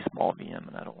on a pretty small VM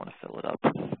and I don't want to fill it up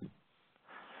with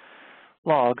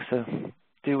logs. So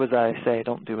do as I say,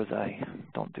 don't do as I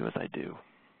do.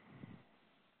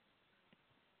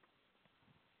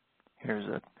 Here's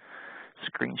a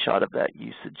screenshot of that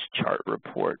usage chart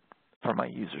report. for my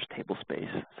users table space.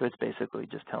 So it's basically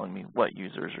just telling me what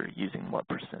users are using what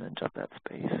percentage of that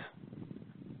space.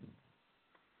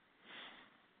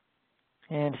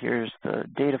 And here's the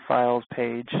data files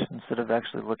page. Instead of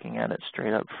actually looking at it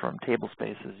straight up from table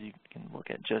spaces, you can look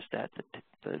at just at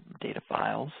the data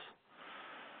files.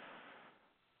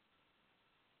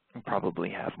 You probably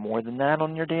have more than that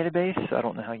on your database, so I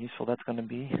don't know how useful that's going to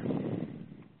be.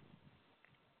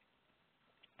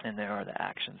 And there are the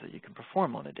actions that you can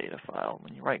perform on a data file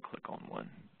when you right-click on one.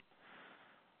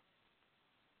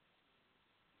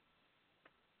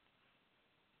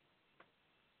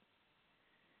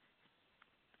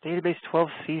 Database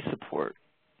 12c support.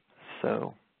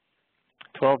 So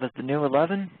 12 is the new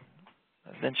 11.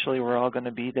 Eventually we're all going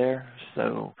to be there.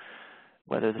 So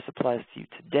whether this applies to you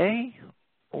today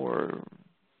or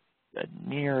a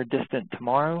near or distant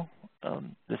tomorrow,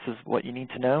 this is what you need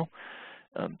to know.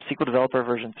 SQL Developer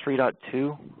version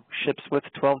 3.2 ships with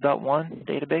 12.1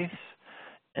 database,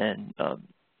 and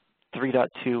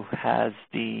 3.2 has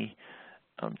the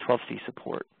 12c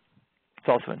support. It's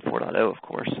also in 4.0, of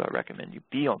course, so I recommend you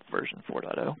be on version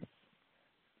 4.0.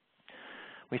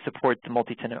 We support the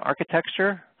multi-tenant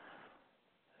architecture.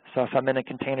 So if I'm in a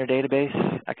container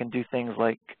database, I can do things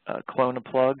like clone a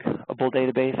pluggable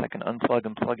database. I can unplug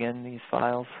and plug in these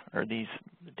files, or these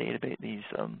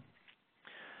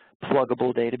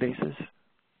pluggable databases.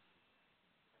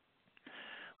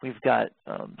 We've got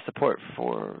support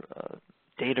for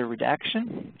data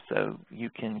redaction, so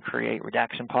you can create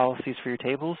redaction policies for your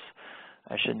tables.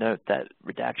 I should note that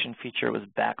redaction feature was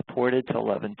backported to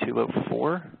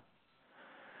 11.204.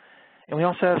 And we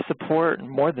also have support, and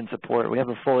more than support, we have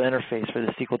a full interface for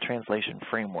the SQL translation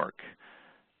framework,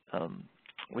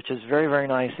 which is very, very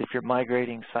nice if you're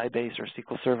migrating Sybase or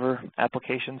SQL Server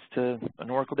applications to an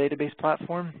Oracle database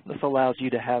platform. This allows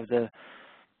you to have the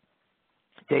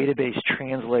database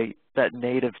translate that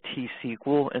native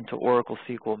T-SQL into Oracle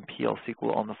SQL and PL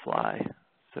SQL on the fly.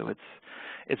 So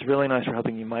it's really nice for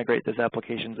helping you migrate those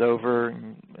applications over,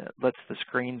 and it lets the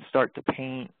screen start to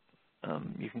paint.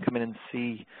 You can come in and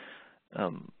see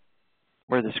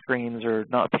where the screens are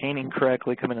not painting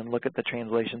correctly, come in and look at the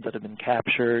translations that have been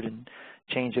captured and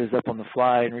change those up on the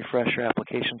fly and refresh your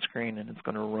application screen, and it's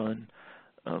going to run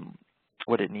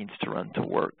what it needs to run to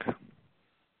work.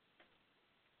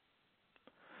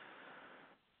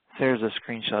 There's a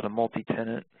screenshot of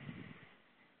multi-tenant.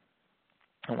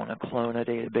 I want to clone a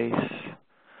database.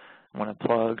 I want to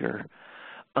plug or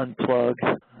unplug.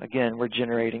 Again, we're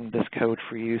generating this code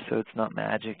for you, so it's not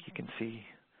magic. You can see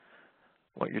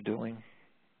what you're doing.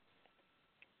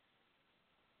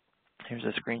 Here's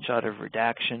a screenshot of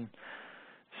redaction.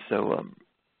 So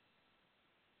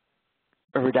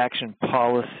a redaction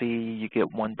policy, you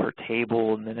get one per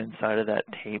table, and then inside of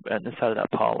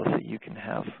that policy, you can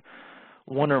have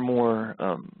one or more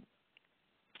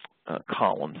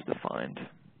columns defined.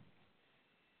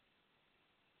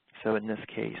 So in this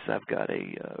case, I've got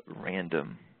a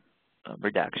random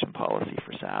redaction policy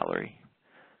for salary.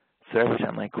 So every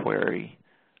time I query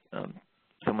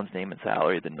someone's name and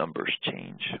salary, the numbers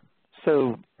change.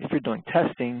 So if you're doing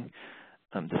testing,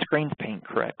 the screens paint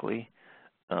correctly.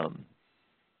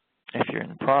 If you're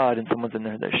in prod and someone's in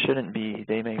there that shouldn't be,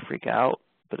 they may freak out.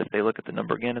 But if they look at the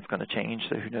number again, it's going to change.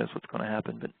 So who knows what's going to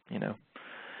happen? But you know,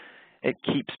 it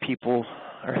keeps people,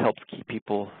 or helps keep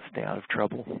people stay out of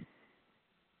trouble.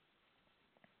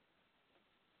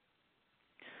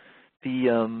 The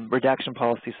redaction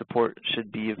policy support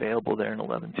should be available there in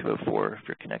 11.204. If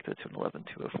you're connected to an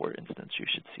 11.204 instance, you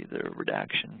should see the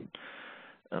redaction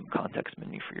context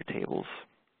menu for your tables.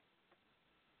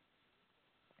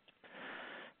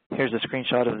 Here's a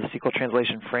screenshot of the SQL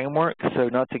translation framework. So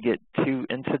not to get too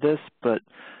into this, but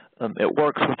it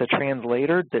works with a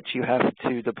translator that you have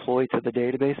to deploy to the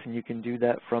database, and you can do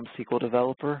that from SQL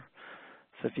Developer.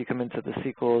 So if you come into the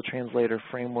SQL translator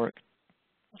framework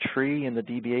tree in the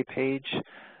DBA page,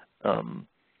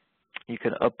 you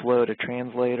can upload a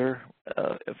translator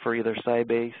for either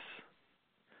Sybase,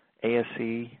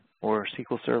 ASE, or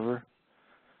SQL Server.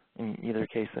 In either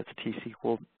case, that's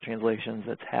T-SQL translations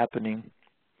that's happening.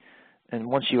 And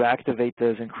once you activate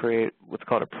those and create what's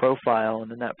called a profile,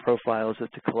 and then that profile is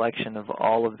just a collection of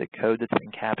all of the code that's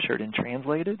been captured and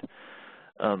translated,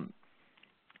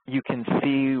 you can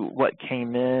see what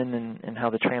came in and how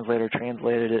the translator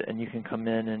translated it, and you can come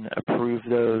in and approve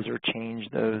those or change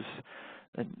those.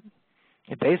 And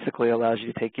it basically allows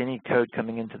you to take any code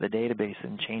coming into the database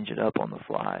and change it up on the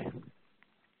fly.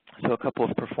 So a couple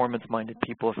of performance-minded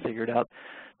people have figured out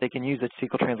they can use the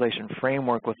SQL translation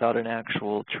framework without an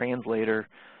actual translator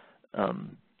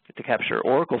to capture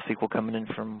Oracle SQL coming in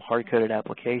from hard-coded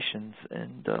applications,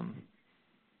 and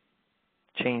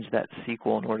change that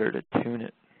SQL in order to tune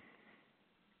it.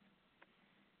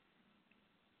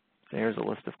 So here's a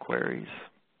list of queries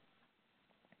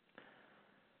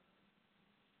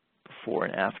before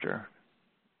and after.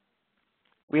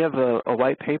 We have a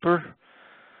white paper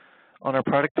on our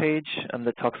product page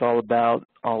that talks all about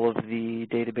all of the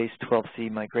database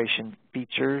 12c migration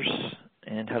features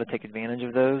and how to take advantage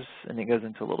of those, and it goes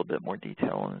into a little bit more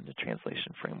detail on the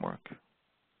translation framework.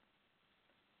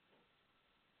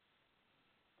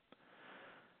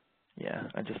 Yeah,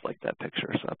 I just like that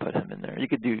picture, so I put him in there. You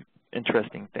could do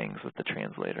interesting things with the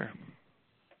translator.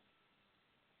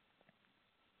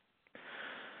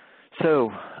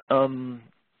 So,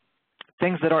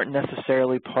 things that aren't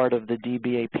necessarily part of the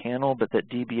DBA panel, but that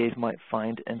DBAs might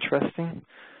find interesting.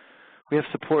 We have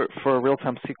support for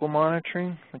real-time SQL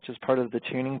monitoring, which is part of the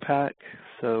tuning pack.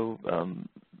 So,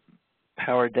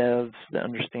 power devs that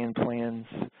understand plans,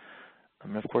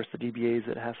 and of course the DBAs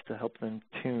that have to help them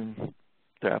tune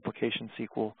their application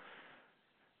SQL.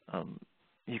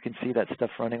 You can see that stuff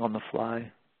running on the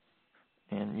fly,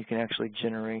 and you can actually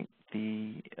generate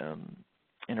the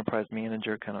Enterprise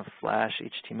Manager kind of Flash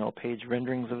HTML page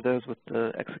renderings of those with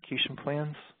the execution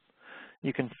plans.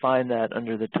 You can find that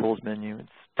under the Tools menu.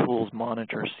 It's Tools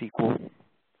Monitor SQL.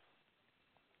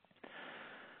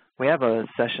 We have a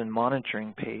session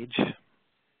monitoring page.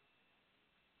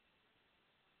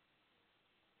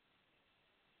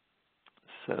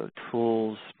 So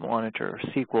Tools Monitor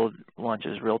SQL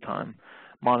launches real-time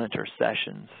monitor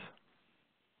sessions.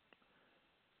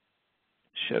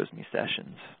 Shows me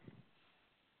sessions.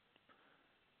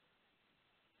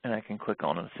 And I can click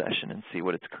on a session and see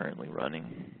what it's currently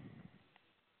running.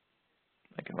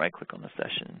 I can right-click on the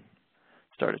session,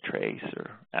 start a trace, or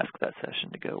ask that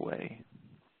session to go away.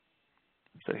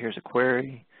 So here's a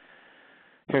query.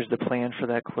 Here's the plan for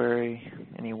that query,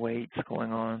 any waits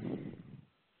going on.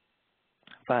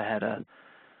 If I had a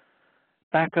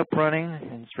backup running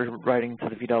and it's writing to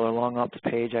the $V long ops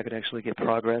page, I could actually get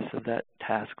progress of that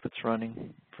task that's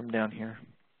running from down here.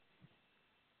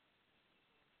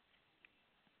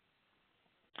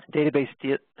 Database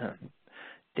diff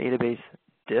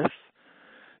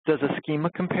does a schema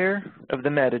compare of the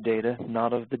metadata,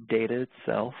 not of the data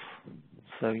itself.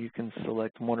 So you can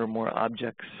select one or more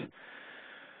objects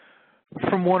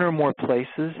from one or more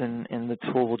places, and the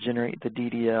tool will generate the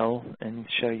DDL and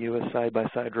show you a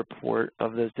side-by-side report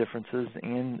of those differences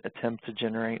and attempt to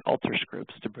generate alter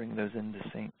scripts to bring those into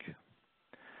sync.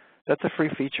 That's a free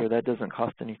feature. That doesn't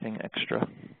cost anything extra.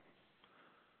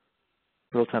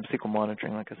 Real-time SQL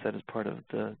monitoring, like I said, is part of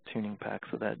the tuning pack,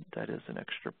 so that is an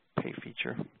extra pay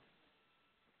feature.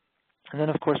 And then,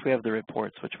 of course, we have the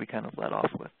reports, which we kind of let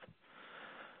off with.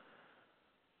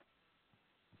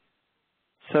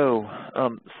 So,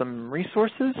 some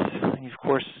resources. You, of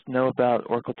course, know about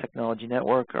Oracle Technology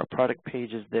Network. Our product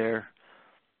page is there.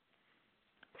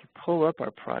 If you pull up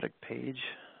our product page,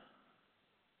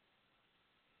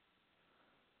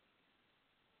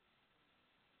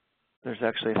 there's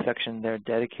actually a section there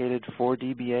dedicated for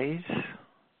DBAs.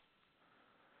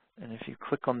 And if you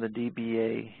click on the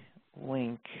DBA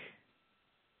link,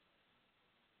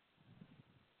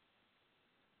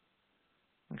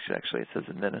 actually it says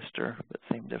administer, but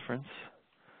same difference.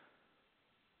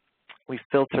 We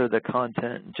filter the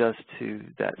content just to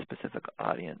that specific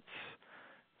audience.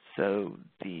 So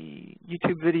the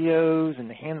YouTube videos and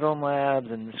the hands-on labs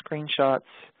and the screenshots,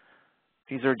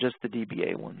 these are just the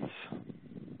DBA ones.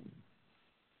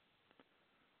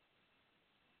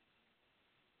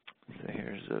 So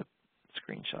here's a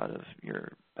screenshot of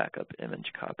your backup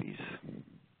image copies.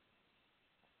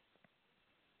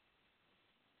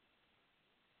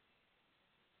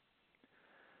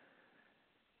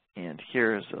 And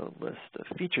here's a list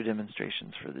of feature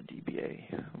demonstrations for the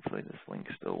DBA. Hopefully this link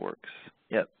still works.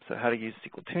 Yep, so how to use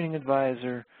SQL Tuning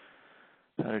Advisor,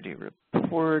 how to do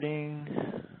reporting,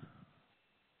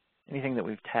 anything that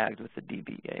we've tagged with the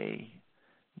DBA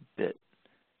bit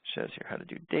shows here how to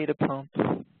do data pump.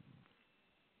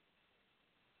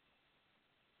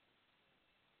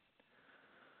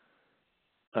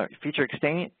 All right, feature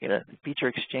exchange.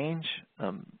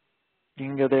 You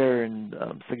can go there and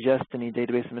suggest any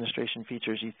database administration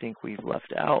features you think we've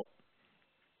left out.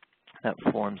 That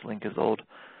forms link is old.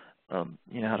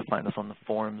 You know how to find us on the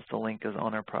forums. The link is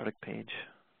on our product page,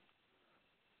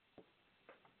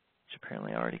 which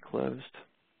apparently already closed.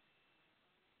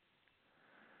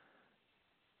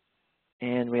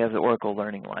 And we have the Oracle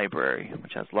Learning Library,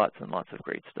 which has lots and lots of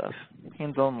great stuff.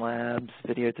 Hands-on labs,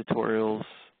 video tutorials,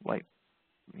 like,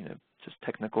 just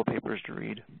technical papers to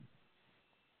read.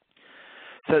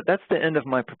 So that's the end of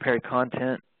my prepared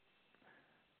content.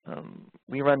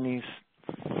 We run these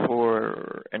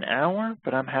for an hour,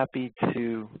 but I'm happy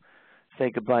to say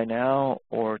goodbye now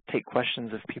or take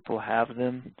questions if people have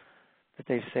them that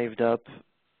they've saved up,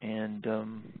 and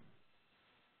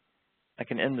I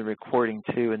can end the recording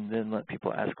too and then let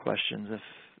people ask questions if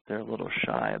they're a little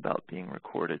shy about being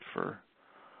recorded for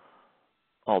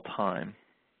all time.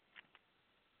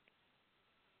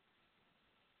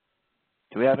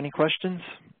 Do we have any questions?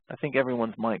 I think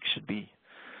everyone's mic should be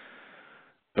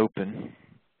open.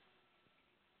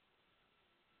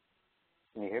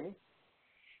 Can you hear me?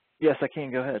 Yes, I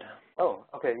can. Go ahead. Oh,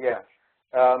 okay, yeah.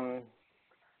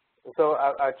 So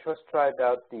I just tried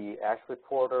out the Ash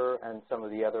Reporter and some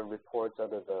of the other reports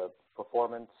under the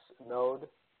performance node.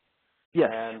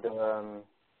 Yes. And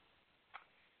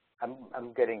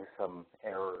I'm getting some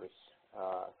errors.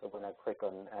 So when I click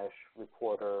on Ash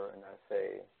Reporter and I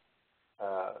say,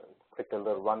 click the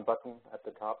little run button at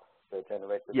the top to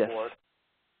generate report, yes.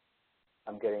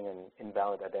 I'm getting an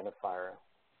invalid identifier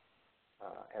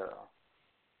error.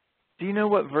 Do you know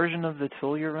what version of the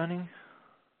tool you're running?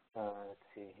 Let's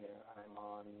see here. I'm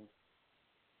on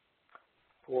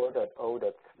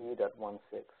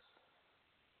 4.0.3.16.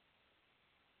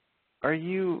 Are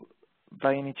you,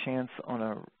 by any chance, on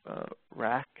a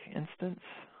rack instance?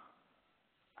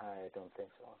 I don't think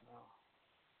so, no.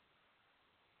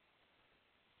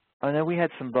 I know we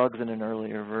had some bugs in an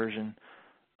earlier version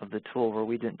of the tool where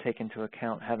we didn't take into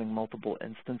account having multiple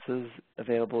instances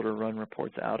available to run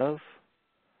reports out of.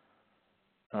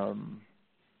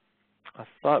 I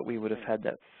thought we would have had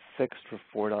that fixed for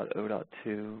 4.0.2.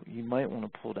 You might want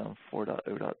to pull down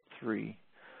 4.0.3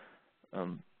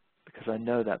 because I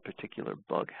know that particular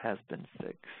bug has been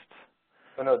fixed.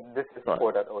 Oh, no, this is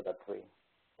 4.0.3.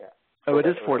 Yeah. Oh, it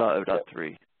is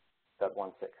 4.0.3.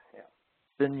 4.16, yeah.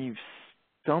 Then you've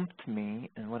stumped me,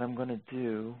 and what I'm going to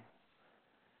do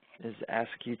is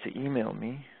ask you to email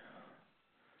me.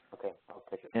 Okay, I'll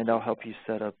take it. And I'll help you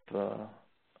set up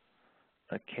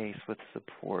a case with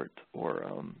support, or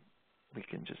we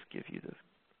can just give you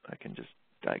I can just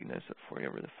diagnose it for you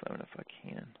over the phone if I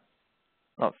can.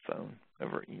 Not phone,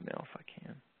 over email if I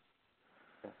can.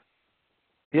 Okay.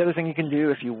 The other thing you can do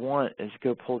if you want is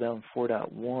go pull down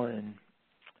 4.1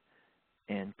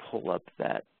 and pull up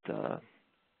that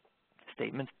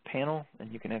statements panel,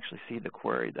 and you can actually see the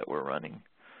query that we're running.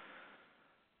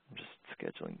 I'm just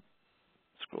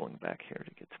scrolling back here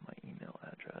to get to my email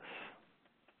address.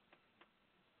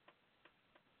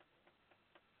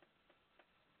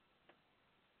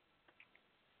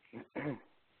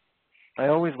 I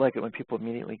always like it when people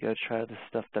immediately go try the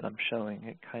stuff that I'm showing.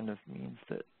 It kind of means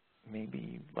that maybe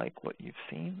you like what you've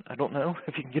seen. I don't know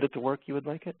if you can get it to work, you would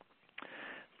like it.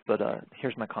 But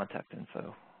here's my contact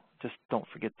info. Just don't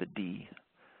forget the D,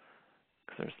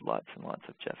 because there's lots and lots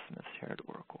of Jeff Smiths here at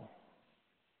Oracle.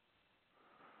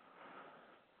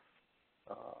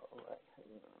 Right.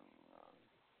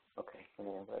 Okay, let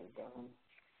me write it down.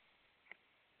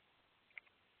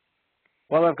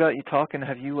 While I've got you talking,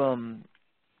 have you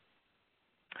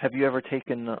ever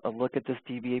taken a look at this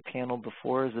DBA panel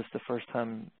before? Is this the first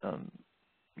time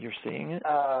you're seeing it?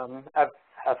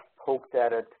 I've poked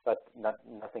at it, but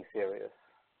nothing serious.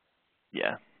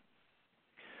 Yeah.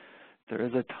 There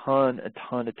is a ton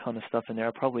of stuff in there.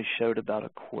 I probably showed about a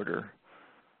quarter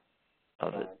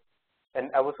of it.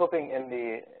 And I was hoping in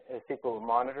the SQL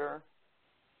monitor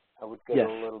I would get yes.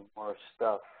 a little more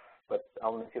stuff, but I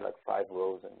only see like 5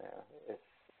 rows in there. If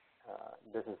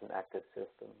this is an active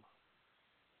system,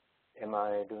 am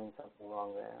I doing something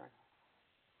wrong there?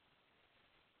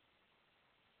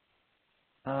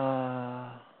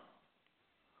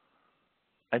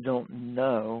 I don't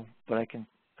know, but I can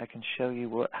show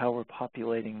you how we're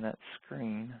populating that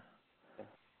screen. Okay.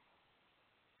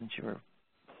 Since you were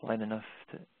polite enough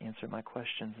to answer my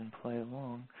questions and play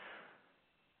along.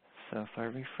 So if I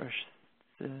refresh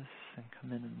this and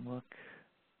come in and look,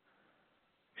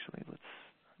 actually let's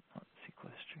not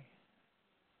sequestry.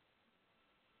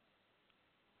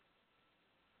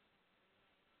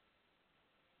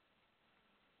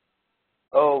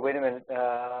 Oh, wait a minute.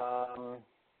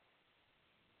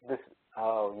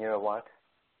 You know what?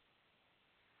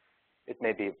 It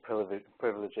may be a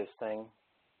privileges thing.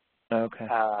 Okay.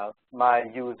 My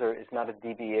user is not a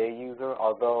DBA user,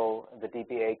 although the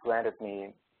DBA granted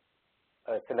me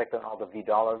select on all the $V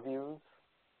views.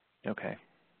 Okay.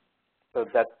 So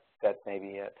that may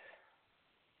be it.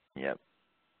 Yep.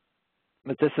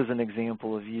 But this is an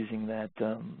example of using that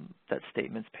that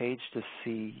statements page to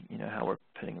see, how we're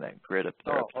putting that grid up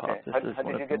there up top. Okay. This How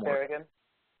did you get there again?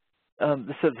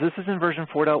 This is in version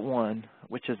 4.1,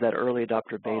 which is that early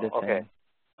adopter beta thing.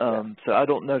 So I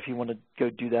don't know if you want to go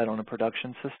do that on a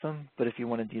production system, but if you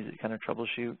wanted to use it kind of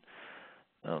troubleshoot,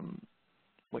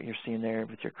 what you're seeing there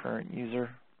with your current user.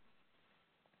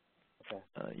 Okay.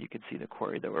 You could see the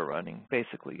query that we're running.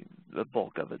 Basically, the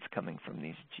bulk of it's coming from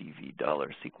these GV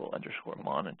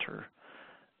 $SQL_monitor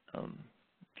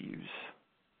views.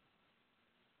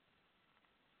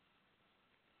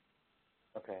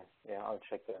 Okay. Yeah, I'll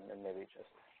check that and maybe just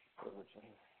origin.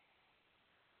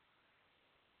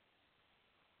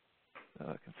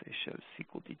 I can say show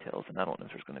SQL details, and I don't know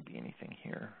if there's going to be anything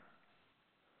here.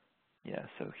 Yeah,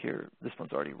 so here, this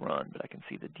one's already run, but I can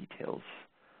see the details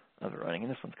of it running,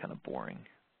 and this one's kind of boring.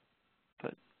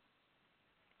 But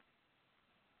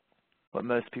what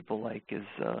most people like is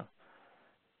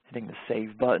hitting the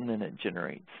save button, and it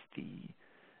generates the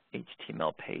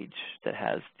HTML page that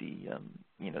has the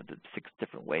the 6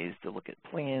 different ways to look at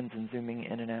plans and zooming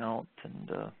in and out and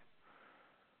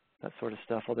that sort of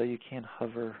stuff. Although you can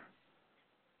hover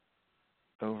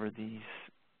over these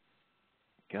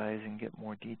guys and get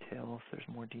more detail if there's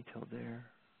more detail there.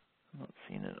 I'm not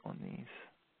seeing it on these.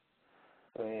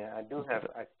 So yeah,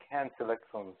 I can select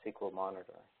from SQL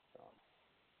Monitor. So.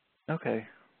 Okay.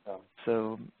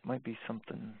 So might be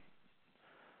something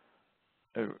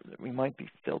we might be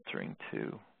filtering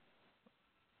too.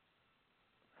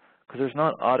 Because there's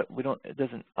not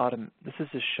this is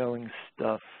just showing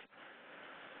stuff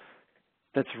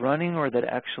that's running or that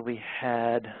actually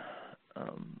had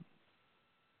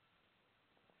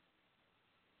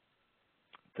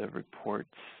the reports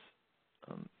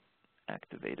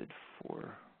activated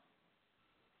for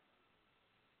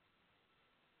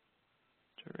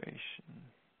duration.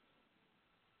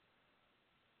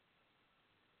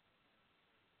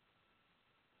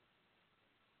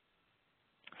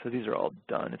 So these are all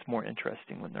done. It's more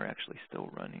interesting when they're actually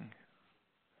still running.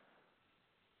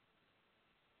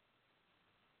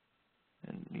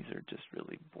 And these are just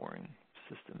really boring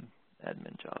system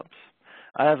admin jobs.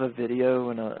 I have a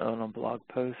video and on a blog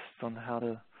post on how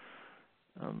to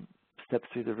step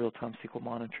through the real-time SQL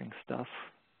monitoring stuff.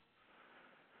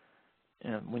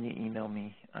 And when you email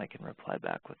me, I can reply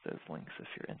back with those links if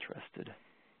you're interested.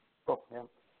 Cool, yeah.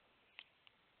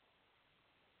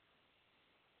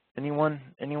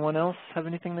 Anyone else have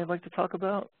anything they'd like to talk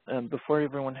about? Before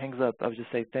everyone hangs up, I would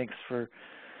just say thanks for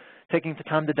taking the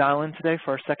time to dial in today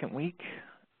for our second week.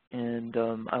 And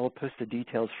I will post the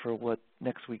details for what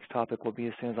next week's topic will be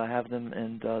as soon as I have them.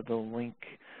 And the link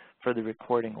for the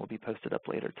recording will be posted up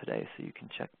later today, so you can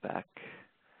check back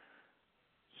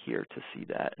here to see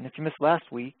that. And if you missed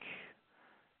last week,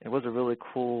 it was a really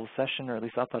cool session, or at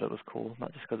least I thought it was cool,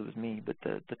 not just because it was me, but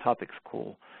the topic's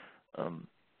cool.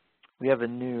 We have a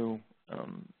new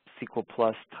SQL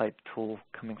Plus type tool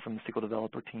coming from the SQL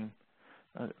Developer team.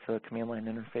 It's a command line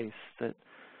interface that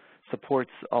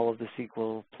supports all of the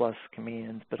SQL Plus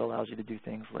commands, but allows you to do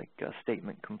things like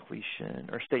statement completion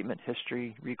or statement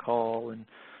history recall and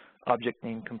object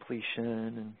name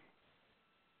completion and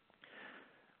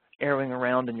arrowing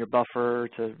around in your buffer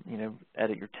to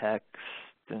edit your text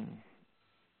and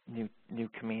new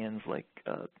commands like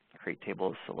create table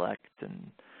of select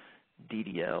and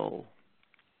DDL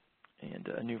and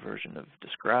a new version of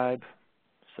describe.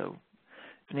 So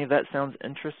if any of that sounds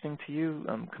interesting to you,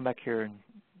 come back here and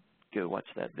go watch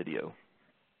that video.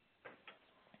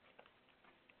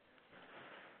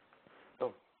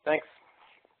 So thanks.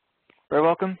 Very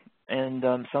welcome. And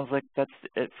sounds like that's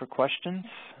it for questions.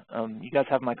 You guys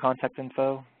have my contact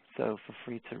info, so feel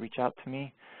free to reach out to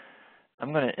me.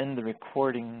 I'm going to end the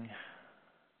recording.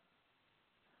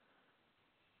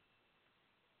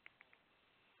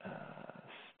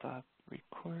 Stop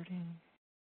recording.